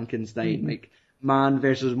Dr. Frankenstein, like man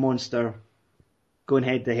versus monster going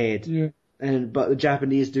head to head. Yeah. But the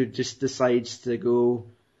Japanese dude just decides to go,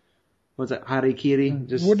 what's it,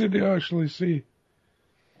 Harikiri? What did he actually say?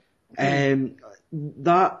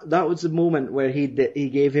 That was the moment where he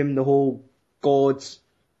gave him the whole God's,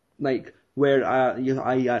 like, where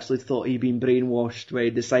I actually thought he'd been brainwashed, where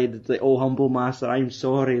he decided, like, oh humble master, I'm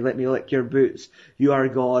sorry, let me lick your boots, you are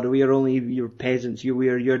God, we are only your peasants, we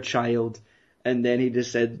are your child, and then he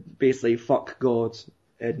just said, basically, fuck God,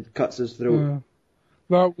 and cuts his throat.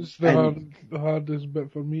 That was the hardest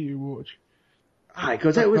bit for me to watch. Aye,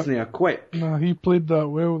 because it wasn't a quick. Nah, he played that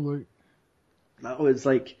well, like. That was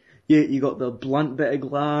like, you got the blunt bit of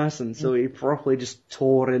glass, and so he properly just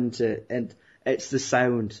tore into it, and it's the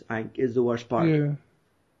sound, I think, is the worst part. Yeah.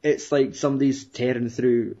 It's like somebody's tearing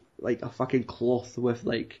through, like, a fucking cloth with,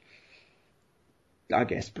 like, I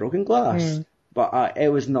guess, broken glass. Yeah. But it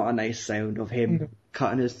was not a nice sound of him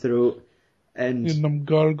cutting his throat, and him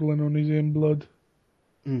gargling on his own blood.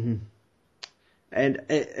 Mm-hmm. And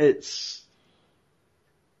it's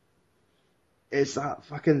that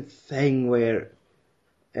fucking thing where,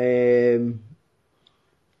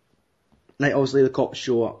 like, obviously the cops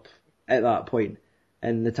show up at that point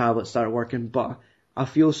and the tablets start working, but I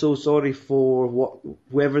feel so sorry for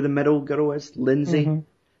whoever the middle girl is, Lindsay,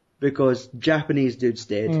 because Japanese dude's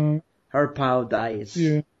dead, her pal dies,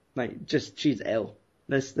 like, just, she's ill.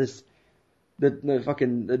 The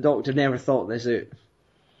doctor never thought this out.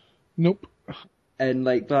 Nope. And,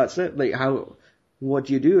 like, that's it. Like, what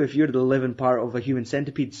do you do if you're the living part of a human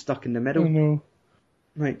centipede stuck in the middle? I know.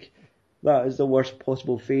 Like, that is the worst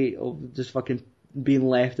possible fate of just fucking being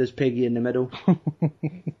left as Piggy in the middle.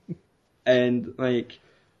 And, like,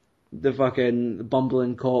 the fucking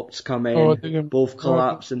bumbling cops come in, both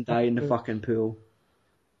collapse and die in the fucking pool.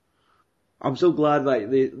 I'm so glad, like,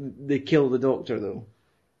 they kill the doctor, though.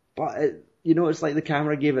 But, it's like the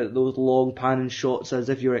camera gave it those long panning shots as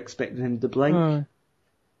if you were expecting him to blink.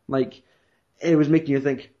 Like, it was making you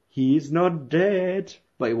think, he's not dead.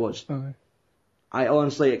 But he was. I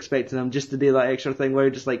honestly expected him just to do that extra thing where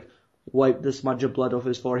he just, like, wiped the smudge of blood off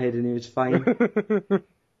his forehead and he was fine.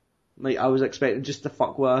 Like, I was expecting just to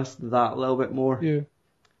fuck with us that a little bit more. Yeah.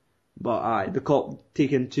 But, the cop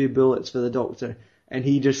taking 2 bullets for the doctor, and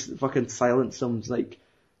he just fucking silenced him,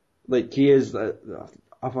 like he is a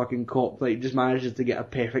fucking cop, like, just manages to get a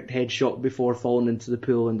perfect headshot before falling into the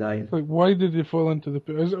pool and dying. Like, why did he fall into the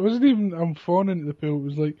pool? It wasn't even falling into the pool, it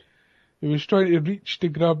was like, he was trying to reach to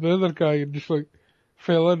grab the other guy and just, like,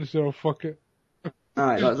 fell in and said, oh, fuck it.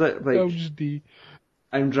 That's it. Like, that was just D.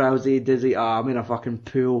 I'm drowsy, dizzy, I'm in a fucking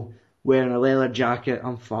pool, wearing a leather jacket,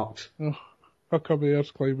 I'm fucked. Oh, how come the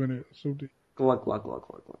air's climbing it? So deep. Glug, glug, glug,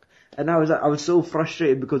 glug, glug. And I was so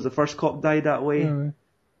frustrated because the first cop died that way. And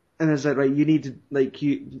it's like, right, you need to, like,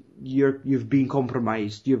 you've been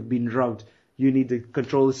compromised, you've been drugged, you need to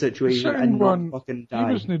control the situation and not fucking die.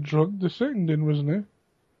 He wasn't drugged, the second one, wasn't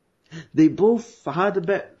he? They both had a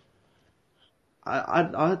bit.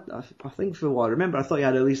 I think for what I remember, I thought he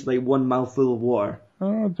had at least like one mouthful of water,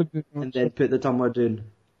 and then put the tumbler down.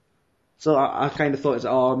 So I kind of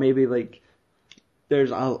thought maybe like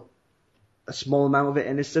there's a small amount of it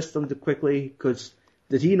in his system to quickly, because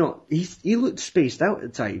did he not? He looked spaced out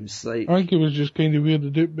at times. Like, I think he was just kind of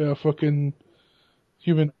weirded out by a fucking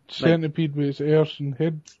human centipede with its arse and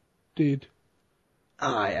head dead.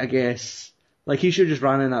 I guess. Like, he should have just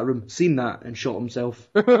ran in that room, seen that, and shot himself.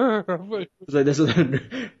 It's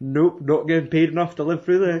like, nope, not getting paid enough to live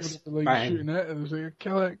through this. Like, bang. Shooting it, and it was like,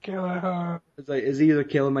 kill it. It's like, it's either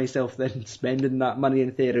killing myself than spending that money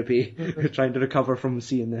in therapy, trying to recover from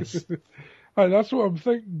seeing this. That's what I'm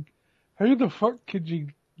thinking. How the fuck could you,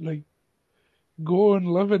 like, go on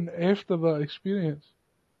living after that experience?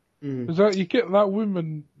 Is that, you get that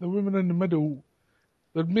woman, the woman in the middle,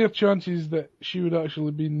 there'd more chances that she would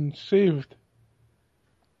actually been saved.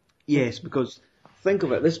 Yes, because think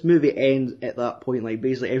of it, this movie ends at that point, like,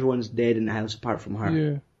 basically everyone's dead in the house apart from her.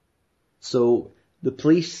 Yeah. So, the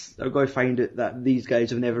police are going to find out that these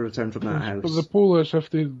guys have never returned from that house. But the police,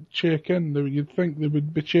 if they check in, you'd think they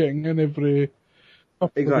would be checking in every...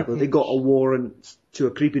 Exactly, they got a warrant to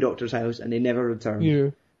a creepy doctor's house and they never returned.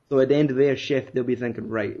 Yeah. So at the end of their shift, they'll be thinking,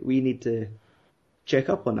 right, we need to check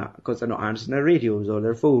up on that, because they're not answering their radios or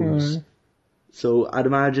their phones. So I'd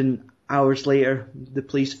imagine hours later, the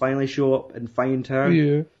police finally show up and find her.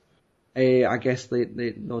 Yeah. I guess they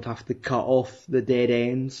don't have to cut off the dead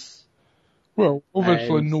ends. Well,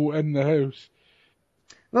 obviously not in the house.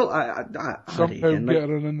 Well, somehow get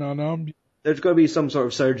her in an ambulance. There's got to be some sort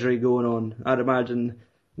of surgery going on. I'd imagine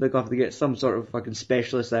they're going to have to get some sort of fucking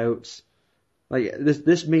specialist out. Like,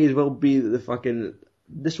 this may as well be the fucking...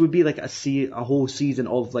 This would be like a whole season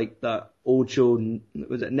of, like, that old show,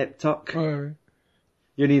 was it Nip Tuck? You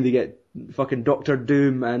need to get fucking Dr.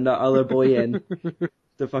 Doom and that other boy in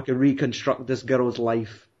to fucking reconstruct this girl's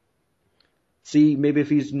life. See, maybe if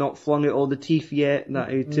he's not flung out all the teeth yet that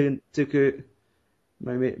he took out,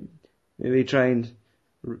 maybe try and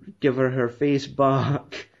give her face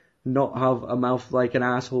back, not have a mouth like an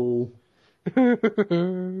asshole.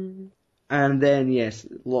 And then, yes,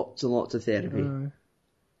 lots and lots of therapy.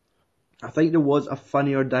 I think there was a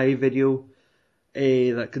Funny or Die video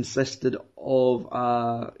that consisted of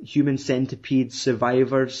a human centipede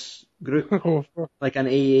survivors group, like an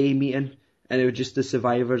AA meeting, and it was just the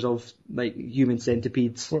survivors of, like, human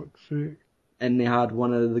centipedes. Fuck's sake. And they had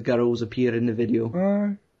one of the girls appear in the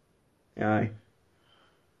video. Aye.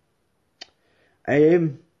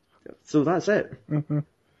 So that's it. Yeah,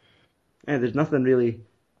 there's nothing really.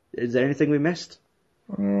 Is there anything we missed?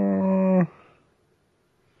 No,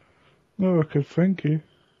 I could think of.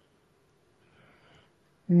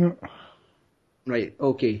 No. Right,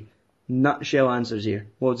 okay. Nutshell answers here.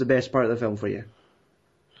 What was the best part of the film for you?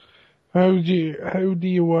 How do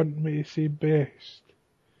you want me to say best?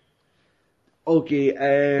 Okay,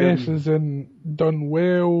 Best as in done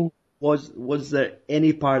well. Was there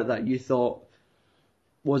any part that you thought,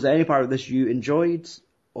 was there any part of this you enjoyed,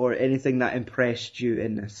 or anything that impressed you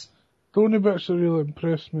in this? The only bits that really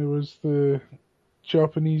impressed me was the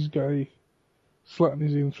Japanese guy slitting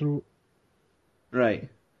his own throat. Right.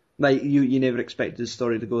 Like, you never expected the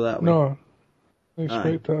story to go that way? No. I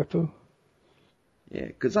expect that at all. Yeah,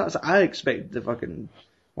 because I expected the fucking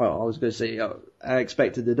Well, I was going to say, I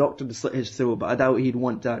expected the Doctor to slit his throat, but I doubt he'd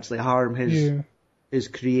want to actually harm his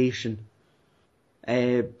creation.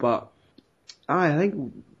 But I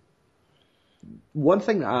think one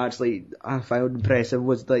thing that I found impressive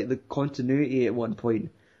was like the continuity at one point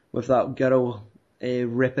with that girl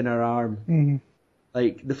ripping her arm. Mm-hmm.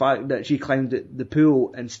 Like the fact that she climbed the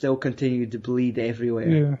pool and still continued to bleed everywhere.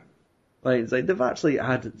 Yeah. Like it's like they've actually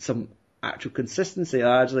had some actual consistency.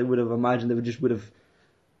 I actually would have imagined they would have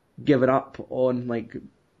given up on like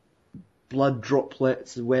blood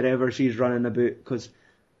droplets wherever she's running about, because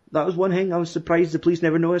that was one thing I was surprised the police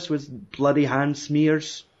never noticed, was bloody hand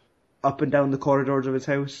smears up and down the corridors of his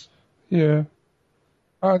house. Yeah.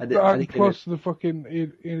 And plus the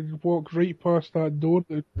fucking, he walked right past that door.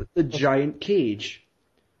 The giant cage.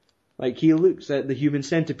 Like, he looks at the human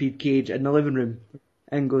centipede cage in the living room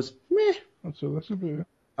and goes, meh. That's all that's about.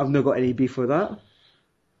 I've not got any beef with that.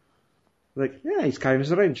 Like, yeah, he's carrying a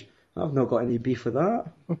syringe. I've not got any beef with that.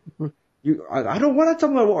 I don't want a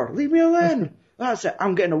tumbler of water. Leave me alone. That's it.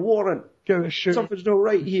 I'm getting a warrant. Get a shit. Something's not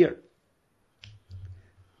right here.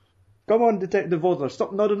 Come on, Detective Vodler.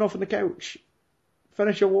 Stop nodding off on the couch.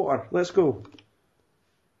 Finish your water. Let's go.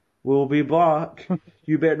 We'll be back.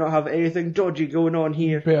 You better not have anything dodgy going on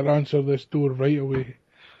here. Better answer this door right away.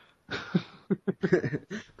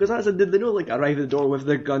 Because did they not like arrive at the door with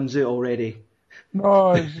their guns out already?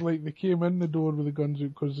 No, it's like they came in the door with the guns out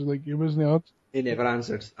because like he wasn't out. He never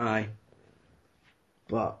answered. Aye.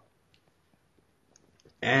 But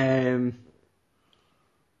there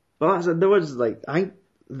was like, I think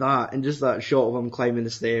that and just that shot of him climbing the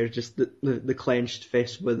stairs, just the clenched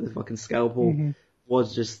fist with the fucking scalpel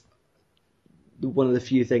was just one of the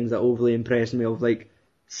few things that overly impressed me. Of like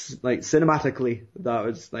cinematically, that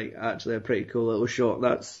was like actually a pretty cool little shot.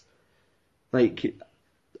 That's like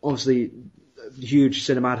obviously huge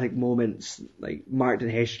cinematic moments like marked in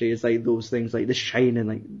history is like those things like The Shining,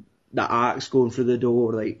 like the axe going through the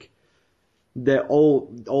door, like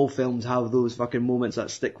all films have those fucking moments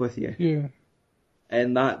that stick with you. Yeah.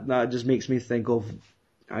 And that just makes me think of,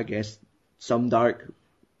 I guess, some dark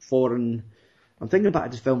foreign. I'm thinking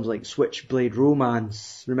back to films like Switchblade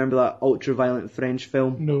Romance. Remember that ultra-violent French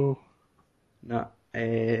film? No. No. I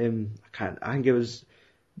think it was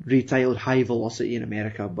retitled High Velocity in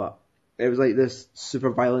America, but it was like this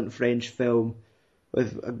super violent French film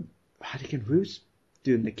with, I think who's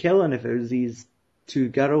doing the killing, if it was these two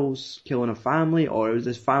girls killing a family, or it was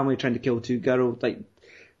this family trying to kill two girls, like,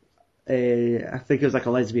 I think it was like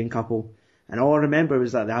a lesbian couple. And all I remember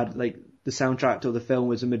was that they had like the soundtrack to the film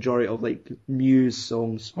was a majority of like Muse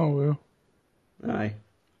songs. Oh well. Aye.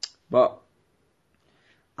 But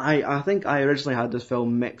I think I originally had this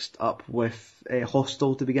film mixed up with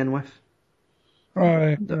Hostel to begin with.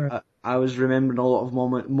 Aye. I was remembering a lot of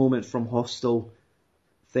moments from Hostel,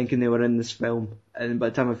 thinking they were in this film, and by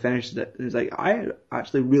the time I finished it, it was like, I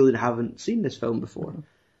actually really haven't seen this film before.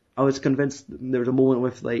 I was convinced there was a moment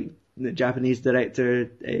with like the Japanese director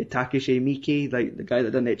Takeshi Miike, like the guy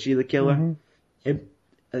that done Ichi the Killer,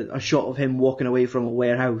 a shot of him walking away from a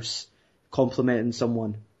warehouse, complimenting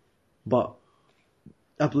someone. But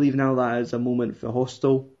I believe now that is a moment for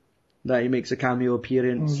Hostel, that he makes a cameo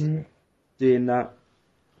appearance doing that.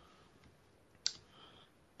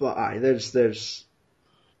 But aye, there's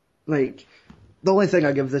like, the only thing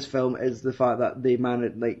I give this film is the fact that they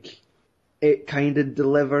managed, like, it kind of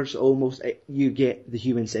delivers almost, you get the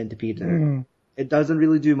human centipede in it. It doesn't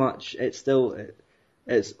really do much. It's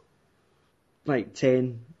like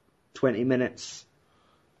 10, 20 minutes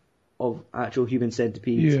of actual human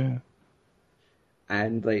centipede. Yeah.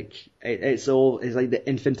 And like, it's like the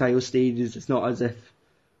infantile stages. It's not as if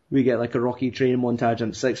we get like a Rocky training montage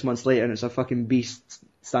and 6 months later and it's a fucking beast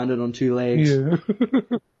standing on two legs. Yeah.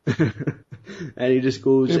 And he just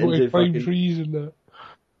goes into climb trees and that.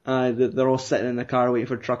 They're all sitting in the car waiting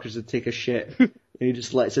for truckers to take a shit. And he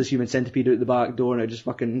just lets his human centipede out the back door and it just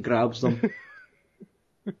fucking grabs them.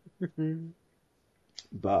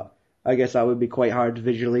 But I guess that would be quite hard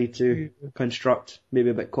visually to construct. Maybe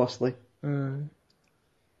a bit costly.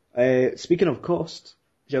 Speaking of cost,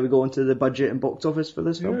 shall we go into the budget and box office for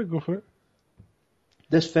this film? Yeah, go for it.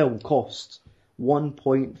 This film cost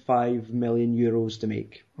 1.5 million euros to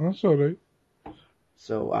make. That's alright.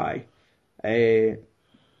 So aye.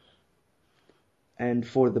 And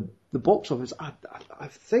for the box office, I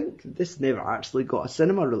think this never actually got a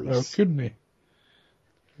cinema release. Oh, couldn't he?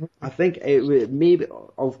 I think it would, maybe,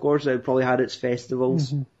 of course, it probably had its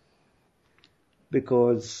festivals,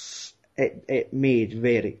 because it made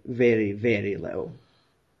very, very, very little.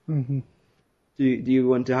 Do you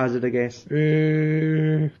want to hazard a guess?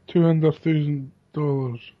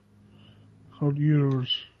 $200,000 or euros.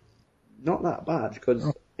 not that bad, because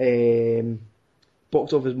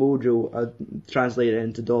Box Office Mojo translated it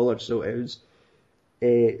into dollars, so it was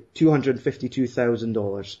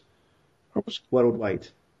 $252,000 worldwide.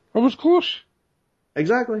 I was close.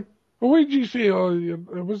 Exactly. Well, why did you say, it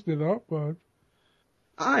wasn't that bad?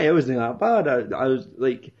 Aye, it wasn't that bad. I was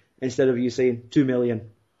like, instead of you saying 2 million,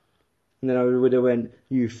 and then I would have went,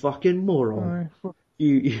 you fucking moron. Aye,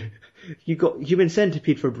 You got Human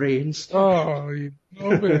Centipede for brains. oh, you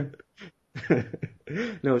know me.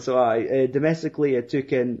 No, so domestically it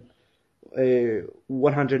took in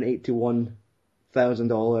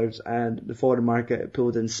 $181,000, and the foreign market it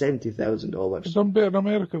pulled in $70,000. It's done better in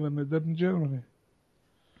America than it did in Germany.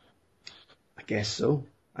 I guess so.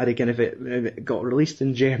 I reckon if it got released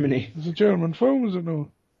in Germany. It's a German film, is it no?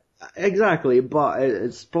 Exactly, but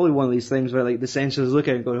it's probably one of these things where like the censors look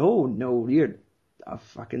at it and go, oh no, you're a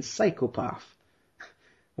fucking psychopath.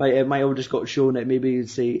 Like it might have just got shown at maybe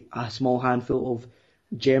say a small handful of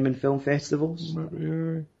German film festivals. Maybe,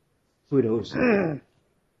 yeah. Who knows?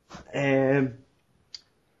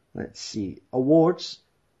 Let's see. Awards.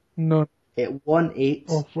 No. It won 8.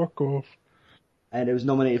 Oh, fuck off. And it was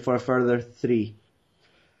nominated for a further 3.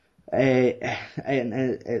 And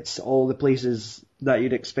it's all the places that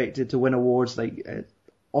you'd expected to win awards, like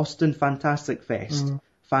Austin Fantastic Fest,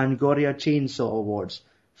 Fangoria Chainsaw Awards,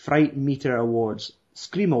 Fright Meter Awards,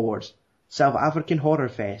 Scream Awards, South African Horror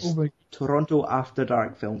Fest, Toronto After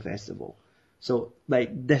Dark Film Festival. So,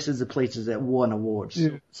 like, this is the places that won awards.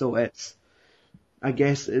 Yeah. So it's, I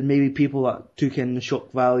guess, maybe people that took in the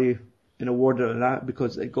shock value and awarded it that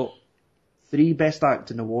because it got 3 Best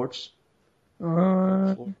Acting awards.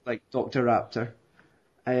 Like Dr. Raptor.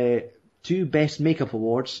 2 Best Makeup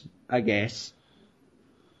awards, I guess.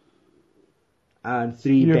 And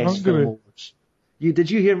 3 Best Film awards.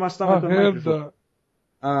 Did you hear my stomach on the microphone? That.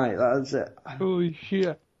 Aye, that's it. Holy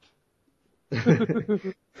shit.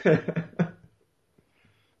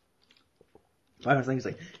 I was thinking,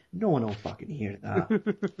 like, no one will fucking hear that.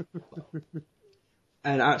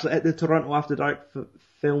 And actually, at the Toronto After Dark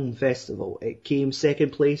Film Festival, it came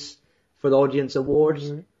second place for the audience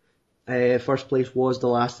awards. First place was The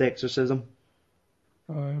Last Exorcism.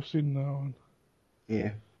 I've seen that one.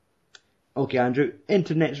 Yeah. Okay, Andrew.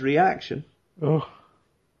 Internet's reaction. Oh.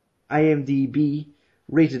 IMDb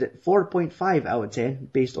rated it 4.5 out of 10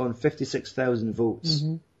 based on 56,000 votes.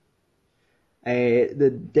 Mm-hmm.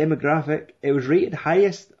 The demographic, it was rated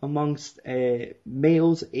highest amongst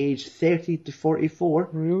males aged 30 to 44.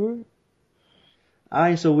 Really?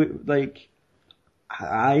 Aye, so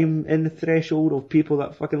I'm in the threshold of people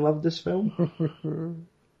that fucking love this film.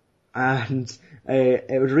 And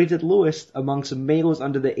it was rated lowest amongst males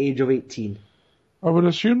under the age of 18. I would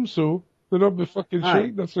assume so. They'd up the fucking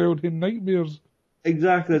shaking themselves in nightmares.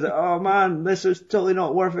 Exactly. It's like, oh man, this is totally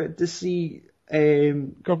not worth it to see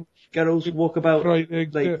girls walk about fried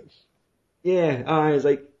egg like tits. Yeah, it's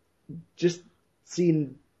like just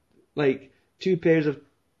seeing like 2 pairs of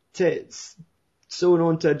tits sewn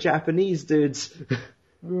onto a Japanese dude's.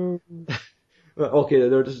 Okay,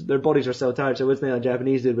 their bodies are still attached, so it's not a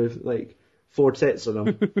Japanese dude with like 4 tits on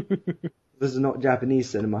them. This is not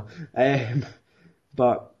Japanese cinema.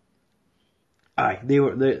 But they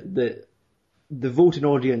were the voting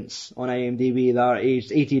audience on IMDb that are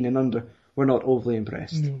aged 18 and under were not overly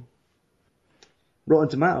impressed. No. Rotten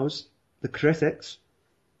Tomatoes, the critics,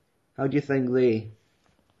 how do you think they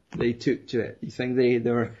took to it? You think they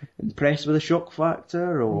were impressed with the shock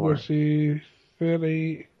factor, or? Was he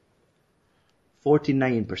 30?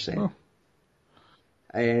 49%. Oh.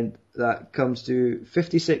 And that comes to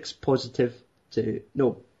 56 positive to,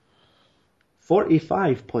 no,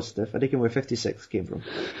 45 positive, I reckon where 56 came from.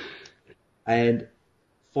 And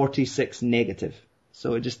 46 negative.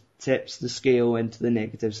 So it just tips the scale into the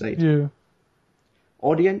negative side. Yeah.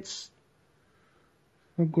 Audience?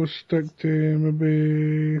 I'll go stick to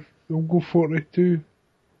maybe, I'll go 42.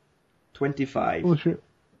 25. Oh shit.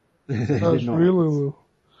 That's really low.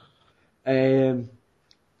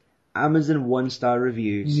 Amazon 1-star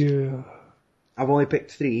reviews. Yeah. I've only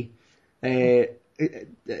picked 3.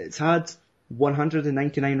 It's had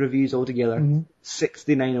 199 reviews altogether. Mm-hmm.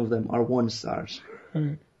 69 of them are 1 stars.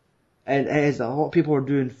 Right. And it is a lot of people are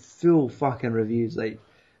doing full fucking reviews, like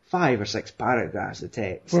 5 or 6 paragraphs of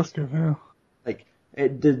text. Fucking hell. Like,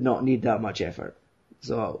 it did not need that much effort.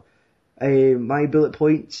 So, my bullet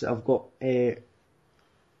points, I've got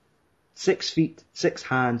 6 feet, 6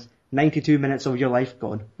 hands, 92 minutes of your life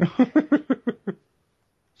gone.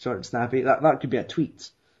 Short and snappy. That could be a tweet.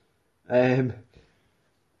 And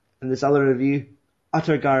this other review,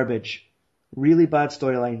 utter garbage. Really bad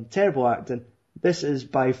storyline, terrible acting, This is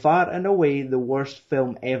by far and away the worst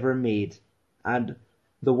film ever made. And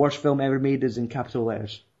the worst film ever made is in capital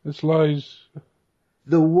letters. It's lies.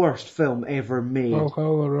 The worst film ever made.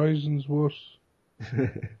 Valhalla Rising's worse.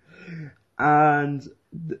 And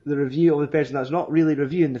the review of the person that's not really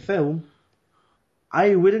reviewing the film,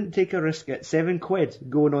 I wouldn't take a risk at £7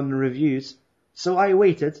 going on the reviews, so I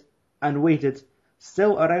waited and waited,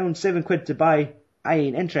 still around £7 to buy, I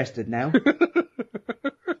ain't interested now.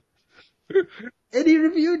 And he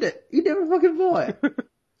reviewed it. He never fucking bought it.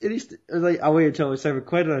 And I was like, I waited until it was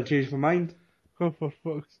 £7 and I changed my mind. Oh, for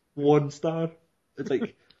fuck's sake. 1 star. It's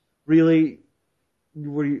like, really?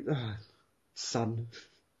 Were you... son.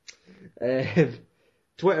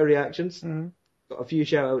 Twitter reactions. Mm-hmm. Got a few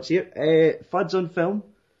shout outs here. Fuds on Film.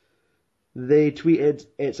 They tweeted,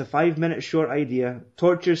 it's a 5-minute short idea,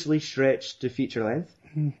 tortuously stretched to feature length.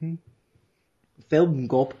 Mm-hmm. Film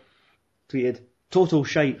Gob tweeted, total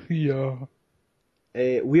shite. Yeah.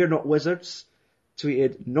 We're Not Wizards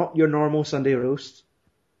tweeted, not your normal Sunday roast.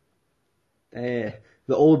 The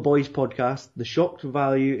Old Boys podcast, the shock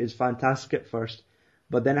value is fantastic at first,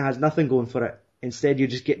 but then it has nothing going for it. Instead, you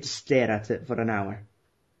just get to stare at it for an hour.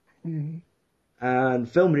 Mm-hmm. And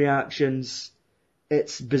Film Reactions,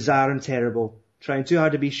 it's bizarre and terrible, trying too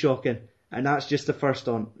hard to be shocking, and that's just the first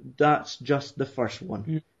one. That's just the first one.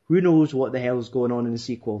 Yeah. Who knows what the hell's going on in the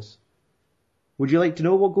sequels? Would you like to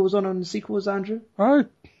know what goes on in the sequels, Andrew? Aye.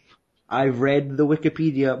 I've read the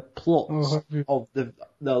Wikipedia plots have of the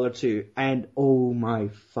other two, and oh my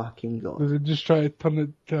fucking god. Did they just try to turn it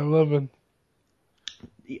to 11?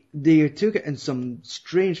 They took it in some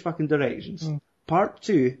strange fucking directions. Part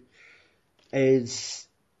 2 is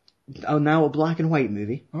now a black and white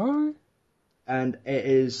movie. Aye. And it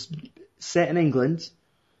is set in England,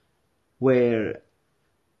 where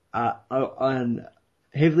an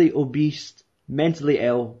heavily obese, mentally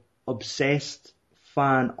ill, obsessed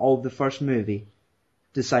fan of the first movie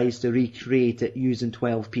decides to recreate it using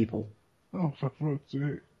 12 people. Oh, for fuck's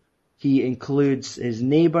sake. He includes his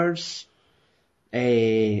neighbours,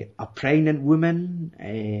 a pregnant woman,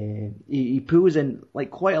 he pulls in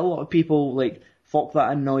like quite a lot of people, like folk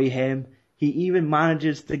that annoy him. He even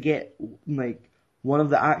manages to get like one of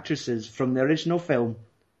the actresses from the original film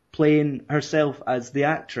playing herself as the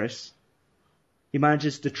actress. He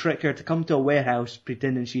manages to trick her to come to a warehouse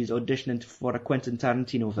pretending she's auditioning for a Quentin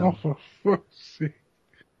Tarantino film. Oh, for fuck's sake.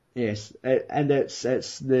 Yes, and it's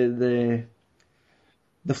the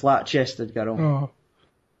flat-chested girl. Oh.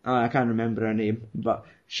 I can't remember her name, but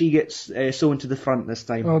she gets sewn to the front this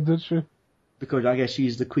time. Oh, did she? Because I guess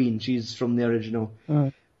she's the queen. She's from the original.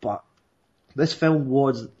 Aye. But this film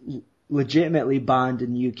was legitimately banned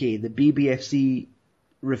in the UK. The BBFC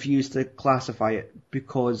refused to classify it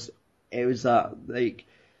because it was like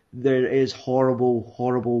there is horrible,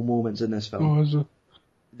 horrible moments in this film. Oh, is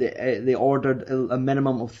it? They ordered a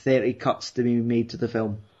minimum of 30 cuts to be made to the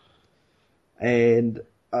film. And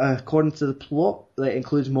according to the plot, that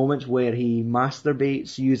includes moments where he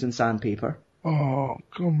masturbates using sandpaper. Oh,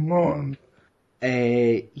 come on.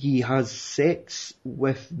 He has sex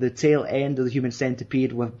with the tail end of the human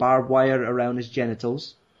centipede with barbed wire around his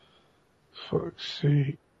genitals. Fuck's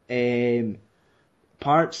sake.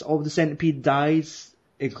 Parts of the centipede dies,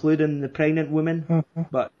 including the pregnant woman,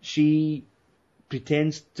 but she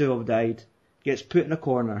pretends to have died, gets put in a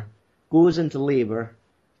corner, goes into labour,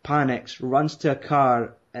 panics, runs to a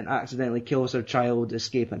car, and accidentally kills her child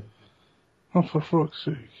escaping. Oh, for fuck's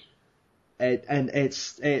sake. And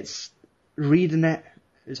it's reading it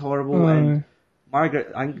is horrible. Aye.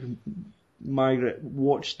 And Margaret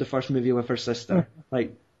watched the first movie with her sister,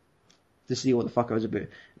 like to see what the fuck it was about.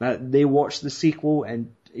 Now, they watched the sequel,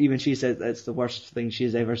 and even she said it's the worst thing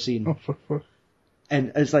she's ever seen. Oh, for fuck.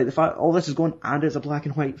 And it's like the fact all this is going, and it's a black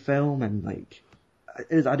and white film, and like,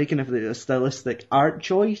 is I reckon if it's a stylistic art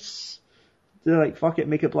choice, they're like, fuck it,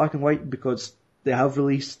 make it black and white, because they have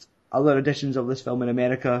released other editions of this film in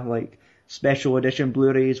America, like special edition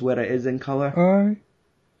Blu-rays where it is in colour. Aye.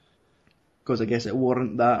 Because I guess it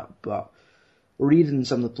warrant that, but reading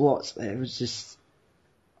some of the plots, it was just,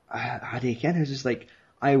 it was just like,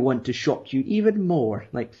 I want to shock you even more.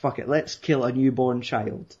 Like, fuck it, let's kill a newborn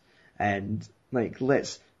child, and like,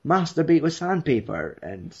 let's masturbate with sandpaper,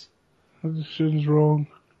 and That just seems wrong.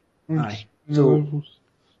 aye. In So levels.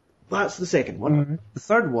 that's the second one. Aye. The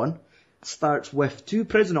third one starts with 2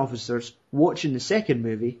 prison officers watching the second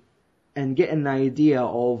movie and getting the idea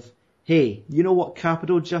of, hey, you know what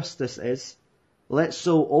capital justice is? Let's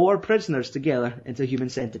sew all our prisoners together into a human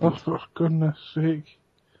centipede. Oh, for goodness sake.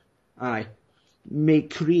 Aye.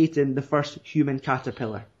 Creating the first human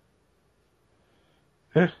caterpillar.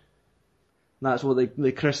 Eh? That's what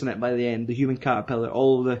they christen it by the end, the human caterpillar.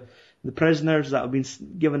 All the prisoners that have been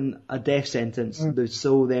given a death sentence, they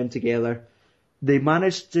sew them together. They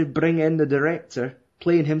managed to bring in the director,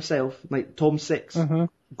 playing himself, like Tom Six,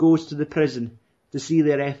 goes to the prison to see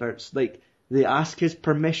their efforts. Like, they ask his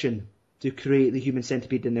permission to create the human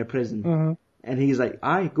centipede in their prison. And he's like,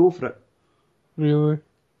 aye, go for it. Really?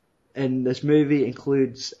 And this movie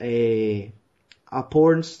includes a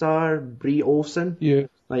porn star, Brie Olsen. Yeah.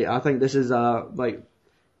 Like, I think this is a, like,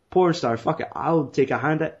 porn star, fuck it, I'll take a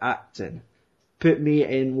hand at acting. Put me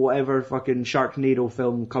in whatever fucking Sharknado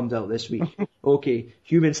film comes out this week. Okay,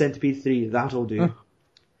 Human Centipede 3, that'll do.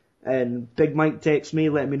 And Big Mike texts me,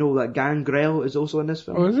 let me know that Gangrel is also in this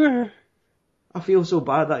film. Oh, is it? I feel so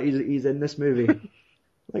bad that he's in this movie.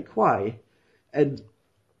 Like, why? And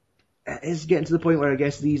it's getting to the point where I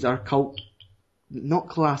guess these are not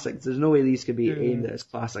classics. There's no way these could be aimed at as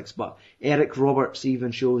classics, but Eric Roberts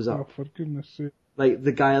even shows up. Oh, for goodness sake. Like,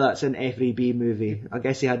 the guy that's in every B movie. I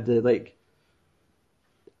guess he had to,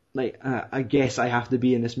 I guess I have to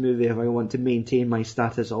be in this movie if I want to maintain my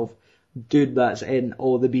status of dude that's in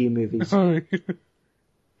all the B movies.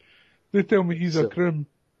 They tell me he's a crim.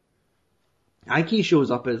 I think he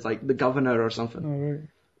shows up as, like, the governor or something. Alright.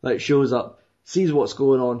 Like, shows up, sees what's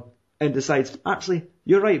going on, and decides, actually,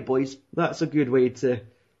 you're right, boys, that's a good way to...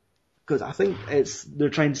 Because I think they're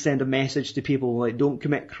trying to send a message to people, like, don't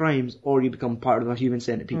commit crimes or you become part of a human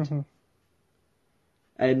centipede.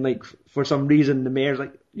 And, like, for some reason, the mayor's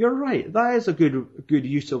like, you're right, that is a good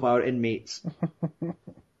use of our inmates.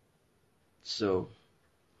 So,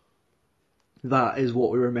 that is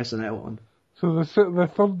what we were missing out on. So the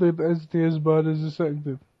third date isn't as bad as the second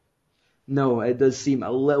date? No, it does seem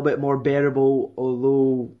a little bit more bearable,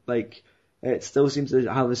 although, like, it still seems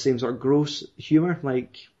to have the same sort of gross humour.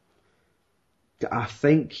 Like, I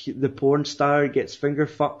think the porn star gets finger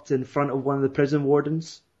fucked in front of one of the prison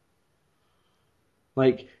wardens.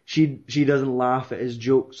 Like, she doesn't laugh at his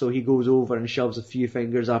joke, so he goes over and shoves a few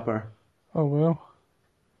fingers up her. Oh well.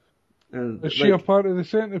 And, is she a part of the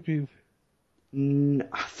centipede?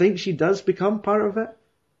 I think she does become part of it.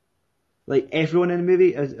 Like, everyone in the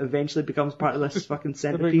movie eventually becomes part of this fucking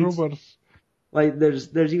centipede. Like,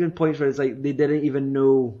 there's even points where it's like, they didn't even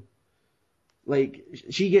know. Like,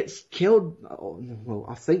 she gets killed. Well,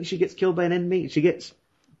 I think she gets killed by an inmate. She gets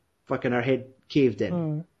fucking her head caved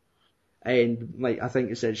in. And, like, I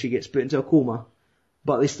think it said she gets put into a coma.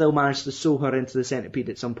 But they still manage to sew her into the centipede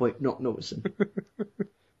at some point, not noticing.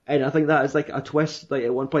 And I think that is like a twist. Like,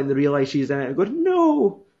 at one point they realise she's in it and go,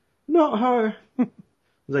 no, not her.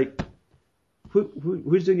 Like,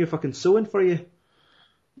 who's doing your fucking sewing for you?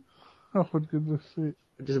 Oh, for goodness sake.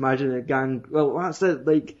 Just imagine a gang. Well, that's it.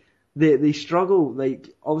 Like, they struggle. Like,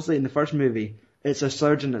 obviously in the first movie, it's a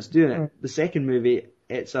surgeon that's doing it. The second movie,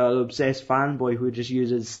 it's an obsessed fanboy who just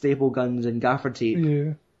uses staple guns and gaffer tape.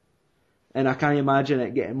 Yeah. And I can't imagine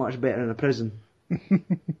it getting much better in a prison.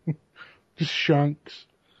 Just shanks.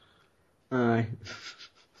 Aye.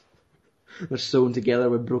 They're sewn together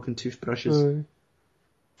with broken toothbrushes.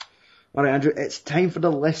 Alright, Andrew, it's time for the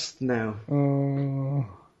list now.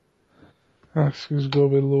 This is gonna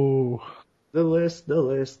be low. The list,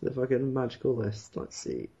 the fucking magical list. Let's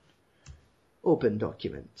see. Open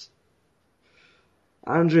document.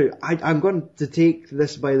 Andrew, I'm going to take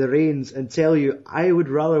this by the reins and tell you I would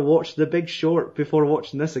rather watch The Big Short before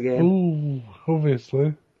watching this again. Ooh,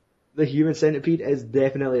 obviously. The Human Centipede is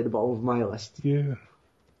definitely at the bottom of my list. Yeah.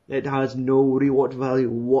 It has no rewatch value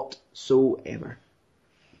whatsoever.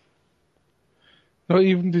 Not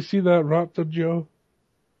even to see that raptor jaw?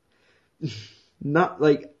 Not,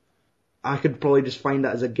 like, I could probably just find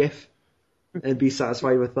that as a GIF and be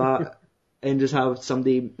satisfied with that and just have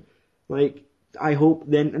somebody, like, I hope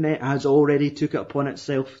the internet has already took it upon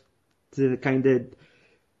itself to kind of,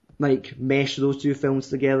 like, mesh those two films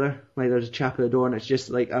together. Like, there's a chap at the door and it's just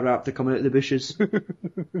like a raptor coming out of the bushes.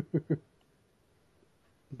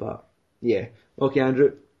 But, yeah. Okay,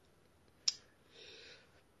 Andrew.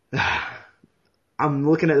 I'm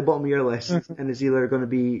looking at the bottom of your list and it's either going to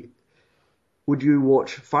be, would you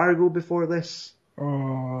watch Fargo before this?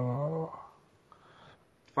 Oh.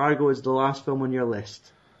 Fargo is the last film on your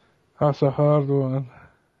list. That's a hard one.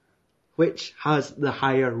 Which has the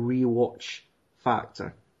higher rewatch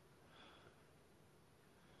factor?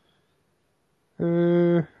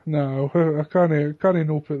 No, I can't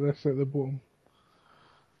no put this at the bottom.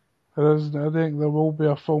 I think there will be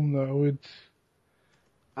a film that I would...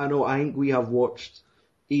 I know, I think we have watched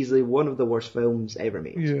easily one of the worst films ever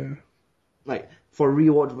made. Yeah. Like, for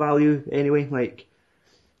rewatch value, anyway, like,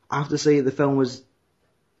 I have to say the film was,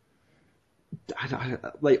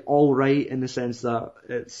 like, alright in the sense that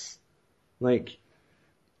it's Like,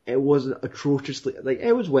 it wasn't atrociously, like,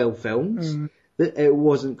 it was well filmed. It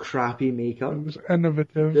wasn't crappy makeup. It was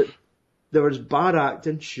innovative. There was bad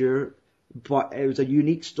acting, sure, but it was a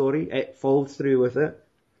unique story. It followed through with it.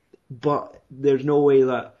 But there's no way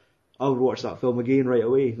that I would watch that film again right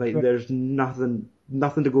away. Like, there's nothing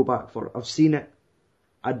to go back for. I've seen it.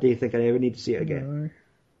 I don't think I ever need to see it again. No.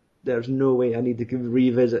 There's no way I need to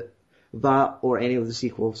revisit that or any of the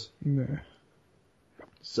sequels. No.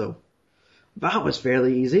 So, that was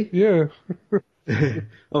fairly easy. Yeah.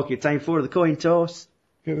 Okay, time for the coin toss.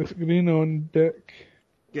 Get the screen on deck.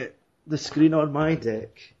 Get the screen on my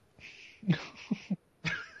deck.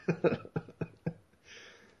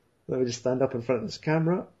 Let me just stand up in front of this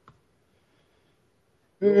camera.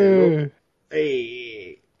 Hey.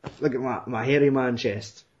 Hey, look at my hairy man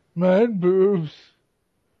chest. Man boobs.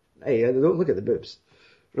 Hey, don't look at the boobs.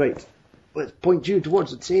 Right, let's point you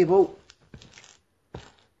towards the table.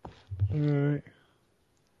 Alright.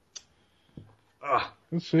 Ah,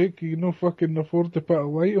 For God's sake, you can no fucking afford to put a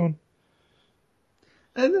light on.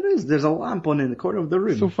 and there's a lamp on in the corner of the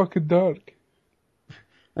room. It's so fucking dark.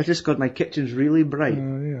 I just got my kitchen's really bright.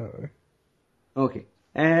 Yeah. Okay,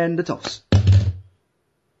 and the toss.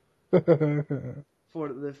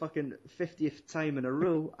 For the fucking 50th time in a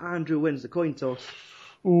row, Andrew wins the coin toss.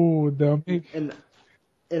 Oh, damn it.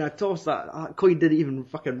 In a toss that coin didn't even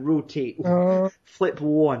fucking rotate. Flip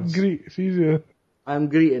once. Great, it's easier. I'm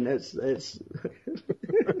greeting. It's.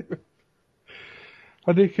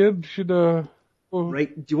 Had a kid, should oh.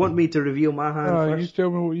 Right. Do you want me to reveal my hand You first? tell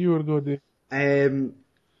me what you were going to do.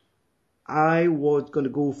 I was going to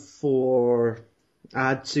go for. I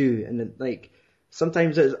had two, and then, like,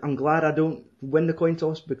 sometimes I'm glad I don't win the coin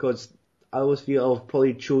toss because I always feel I've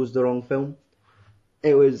probably chose the wrong film.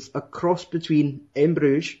 It was a cross between In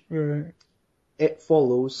Bruges, Right. It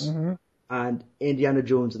Follows, and Indiana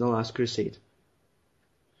Jones and the Last Crusade.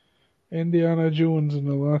 Indiana Jones and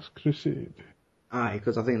the Last Crusade. Aye,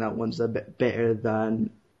 because I think that one's a bit better than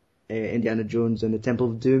Indiana Jones and the Temple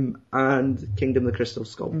of Doom and Kingdom of the Crystal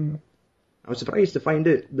Skull. I was surprised to find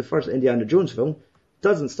out the first Indiana Jones film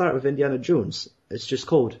doesn't start with Indiana Jones. It's just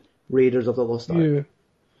called Raiders of the Lost Ark. Yeah.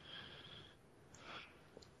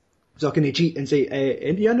 So can they cheat and say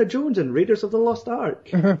Indiana Jones and Raiders of the Lost Ark?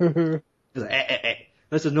 It's like,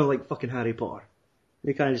 This is no like fucking Harry Potter.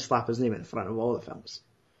 They kind of just slap his name at the front of all the films.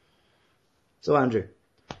 So Andrew,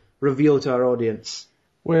 reveal to our audience.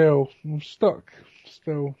 Well, I'm stuck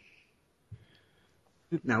still.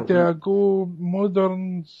 Now, Do I go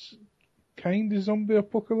modern kind of zombie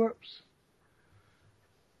apocalypse?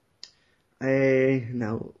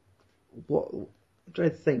 now, I'm trying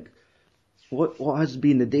to think. What has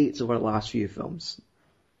been the dates of our last few films?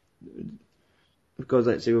 Because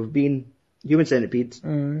let's say we've been Human Centipede.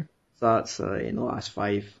 So that's in the last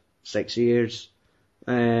 5-6 years.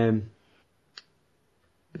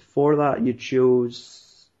 Before that, you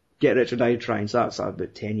chose Get Rich or Die Trying. So that's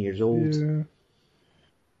about 10 years old. Yeah.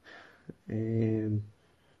 Then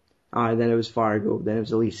it was Fargo. Then it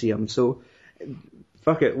was Elysium. So,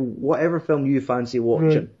 fuck it. Whatever film you fancy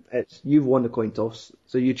watching, you've won the coin toss.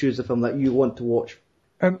 So you choose the film that you want to watch.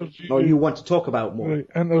 Or you want to talk about more. Right,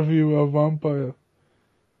 Interview with a Vampire.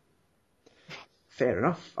 Fair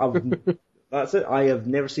enough. That's it. I have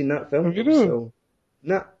never seen that film. Have you not? So,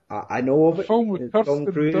 nah, I know of it. Film with It's Tom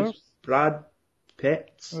Kirsten Cruise, Dunst. Brad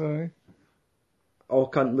Pitt, Aye.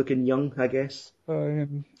 all cunt looking young, I guess.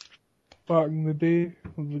 And back in the day,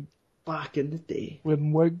 Back in the day.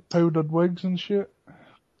 when powdered wigs and shit.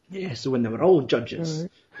 Yeah, so when they were all judges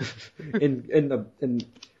in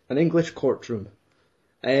an English courtroom.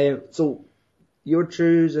 So you're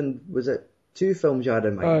choosing, was it 2 films you had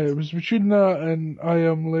in mind? Aye, it was between that and I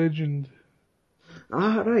Am Legend.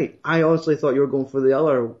 Ah, right. I honestly thought you were going for the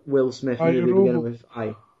other Will Smith movie beginning with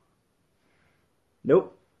I.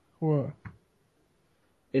 Nope. What?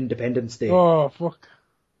 Independence Day. Oh, fuck.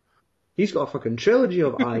 He's got a fucking trilogy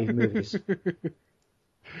of I movies.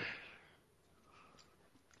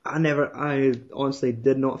 I honestly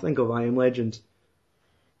did not think of I Am Legend.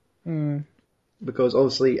 Because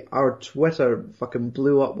obviously our Twitter fucking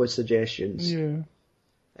blew up with suggestions. Yeah.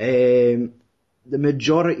 The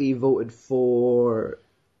majority voted for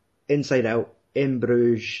Inside Out, In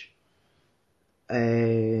Bruges,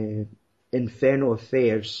 Infernal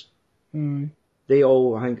Affairs. They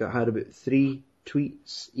all, I think, had about 3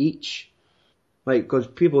 tweets each. Like, because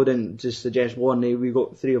people didn't just suggest one, we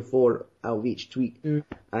got 3 or 4 out of each tweet. Yeah.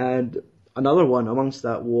 And another one amongst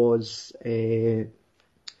that was I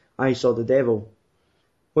Saw the Devil,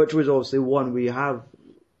 which was obviously one we have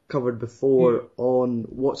covered before on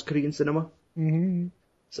What's Korean Cinema.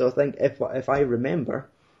 So I think if I remember,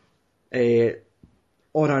 on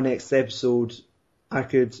our next episode, I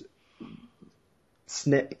could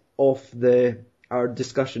snip off our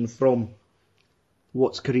discussion from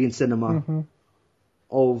What's Korean Cinema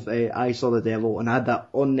of I Saw the Devil and add that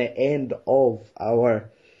on the end of our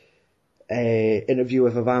Interview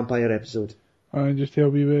with a Vampire episode. And just a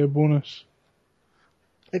wee bit of bonus.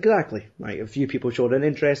 Exactly. Right, a few people showed an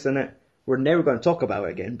interest in it. We're never going to talk about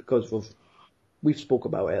it again because we've spoke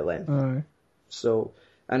about it at length. Aye. So,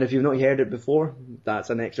 and if you've not heard it before, that's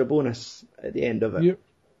an extra bonus at the end of it. Yep.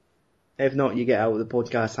 If not, you get out of the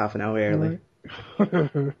podcast half an hour early.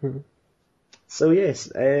 Right. So yes,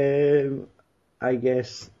 I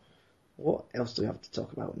guess, what else do we have to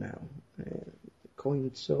talk about now?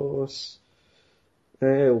 Coin sauce.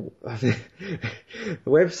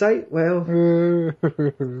 Website? Well,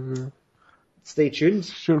 stay tuned.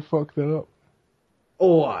 Sure fucked that up.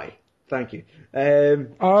 Oh, aye. Thank you.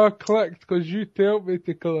 I clicked because you told me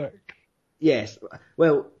to click. Yes.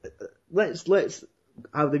 Well, let's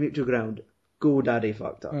have the mutual ground. GoDaddy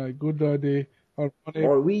fucked up. Aye, GoDaddy.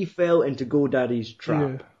 Or we fell into GoDaddy's trap.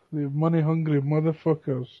 Yeah, they're money hungry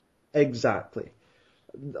motherfuckers. Exactly.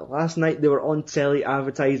 Last night they were on telly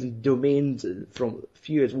advertising domains from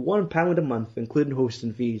few as £1 a month, including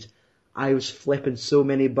hosting fees. I was flipping so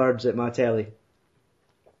many birds at my telly.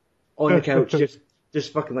 On the couch,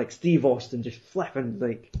 just fucking like Steve Austin, just flipping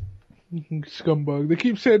like... Scumbag. They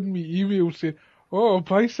keep sending me emails saying, oh, I'll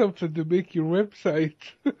buy something to make your website.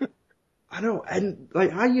 I know, and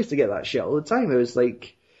like I used to get that shit all the time. It was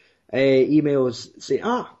like emails saying,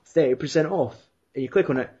 30% off. And you click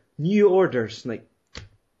on it, new orders. Like,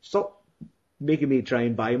 stop making me try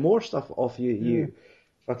and buy more stuff off you, you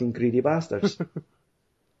fucking greedy bastards.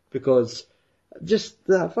 Because just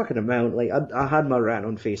that fucking amount, like, I had my rant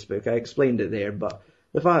on Facebook, I explained it there, but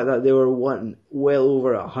the fact that they were wanting well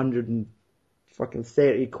over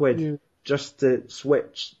 130 quid just to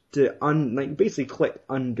switch to basically click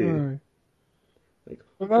undo. Like,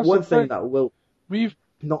 one thing that will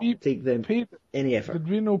not take them any effort. Did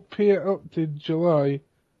we not pay it up to July?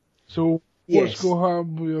 So what's going to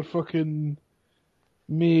happen with your fucking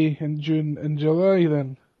May and June and July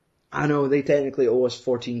then? I know, they technically owe us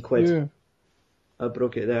 14 quid. Yeah. I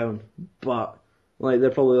broke it down. But, like,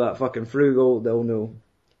 they're probably that fucking frugal, they'll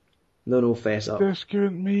no fess up.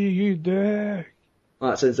 Discount me, you dick.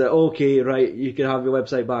 That's it. Okay, right, you can have your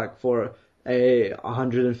website back for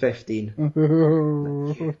 115.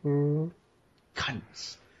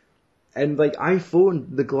 Cunts. And, like, I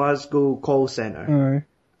phoned the Glasgow call centre.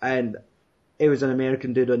 And it was an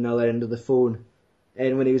American dude on the other end of the phone.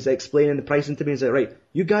 And when he was explaining the pricing to me, he's like, right,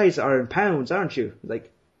 you guys are in pounds, aren't you? Like,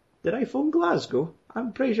 did I phone Glasgow?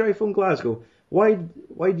 I'm pretty sure I phoned Glasgow. Why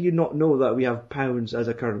do you not know that we have pounds as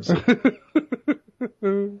a currency?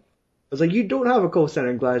 I was like, you don't have a call centre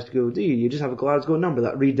in Glasgow, do you? You just have a Glasgow number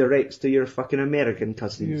that redirects to your fucking American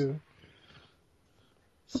customers. Yeah.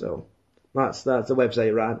 So, that's a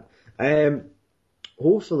website rant.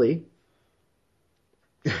 Hopefully,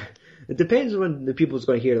 it depends when the people's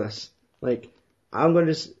going to hear this. Like, I'm going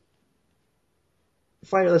to just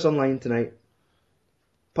fire this online tonight,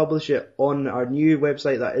 publish it on our new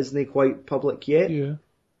website that isn't quite public yet,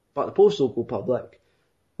 but the post will go public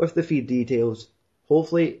with the feed details.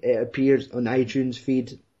 Hopefully it appears on iTunes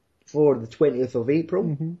feed for the 20th of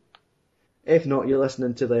April. If not, you're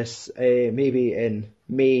listening to this maybe in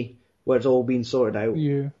May, where it's all been sorted out.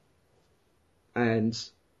 Yeah. And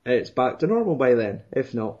it's back to normal by then.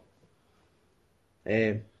 If not,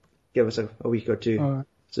 give us a week or two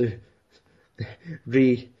to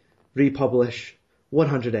republish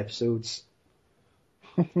 100 episodes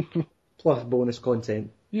plus bonus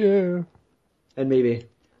content. Yeah. And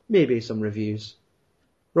maybe some reviews.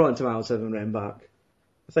 Rotten Tomatoes haven't written back.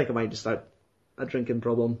 I think I might just start a drinking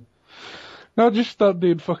problem. No, just start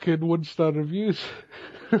doing fucking 1-star reviews.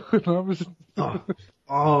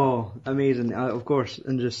 Oh, amazing. Of course.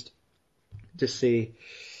 And just say,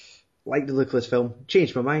 like the look of this film,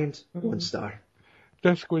 changed my mind, 1 star.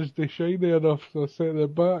 Disc was too shiny enough, so I set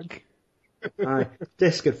it back. Aye,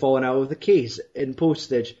 disc had fallen out of the case in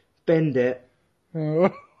postage, bend it.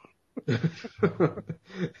 And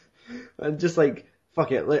just like,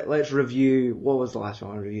 fuck it, let's review, what was the last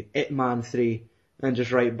one I reviewed? Ip Man 3. And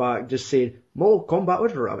just write back, just saying, Mortal Kombat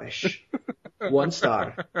was rubbish. 1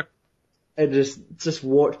 star. And just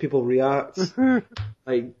watch people react.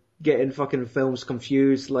 Like, getting fucking films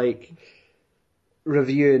confused, like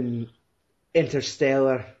reviewing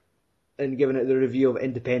Interstellar and giving it the review of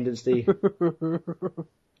Independence Day.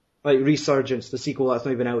 Like Resurgence, the sequel that's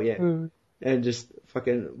not even out yet. And just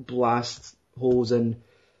fucking blast holes in...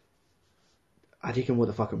 I don't know what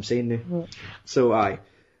the fuck I'm saying now. So, aye.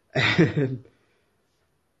 There's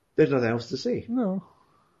nothing else to say. No.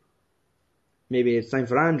 Maybe it's time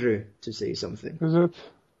for Andrew to say something. Is it?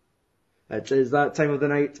 It is that time of the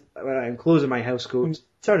night when I'm closing my house coat,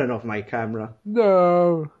 turning off my camera,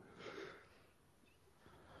 No.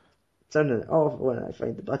 turning it off when I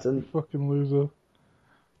find the button. Fucking loser.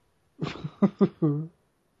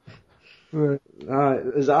 Right.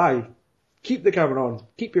 As I keep the camera on,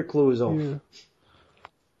 keep your clothes off. Yeah.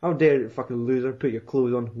 How dare you, fucking loser, put your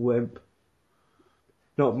clothes on, wimp.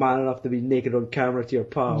 Not man enough to be naked on camera to your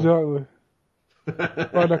pal. Exactly.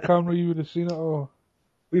 If I had a camera, you would have seen it all.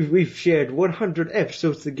 We've shared 100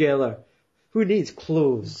 episodes together. Who needs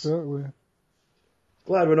clothes? Exactly.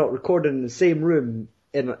 Glad we're not recording in the same room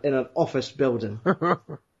in an office building.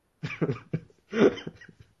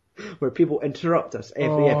 Where people interrupt us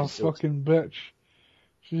every episode. Oh, fucking bitch.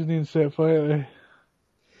 She doesn't even set fire to.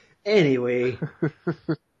 Anyway,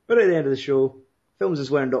 we're at the end of the show.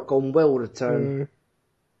 Filmsaswearing.com will return.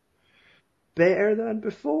 Better than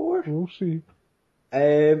before. We'll see.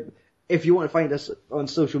 If you want to find us on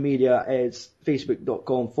social media, it's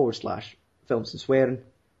facebook.com/filmsaswearing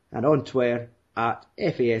and on Twitter at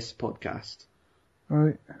FAS Podcast.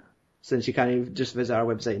 Right. Since you can't even just visit our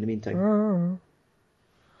website in the meantime. Oh.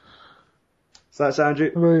 So that's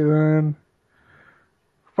Andrew. Right then.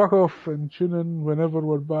 Fuck off and tune in whenever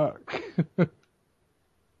we're back.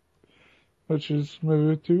 Which is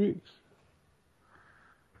maybe 2 weeks.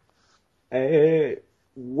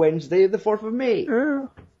 Wednesday the 4th of May. Yeah.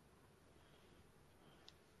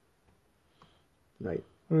 Right.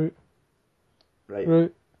 Right. Right.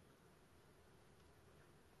 Right.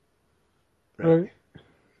 Right.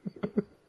 Right.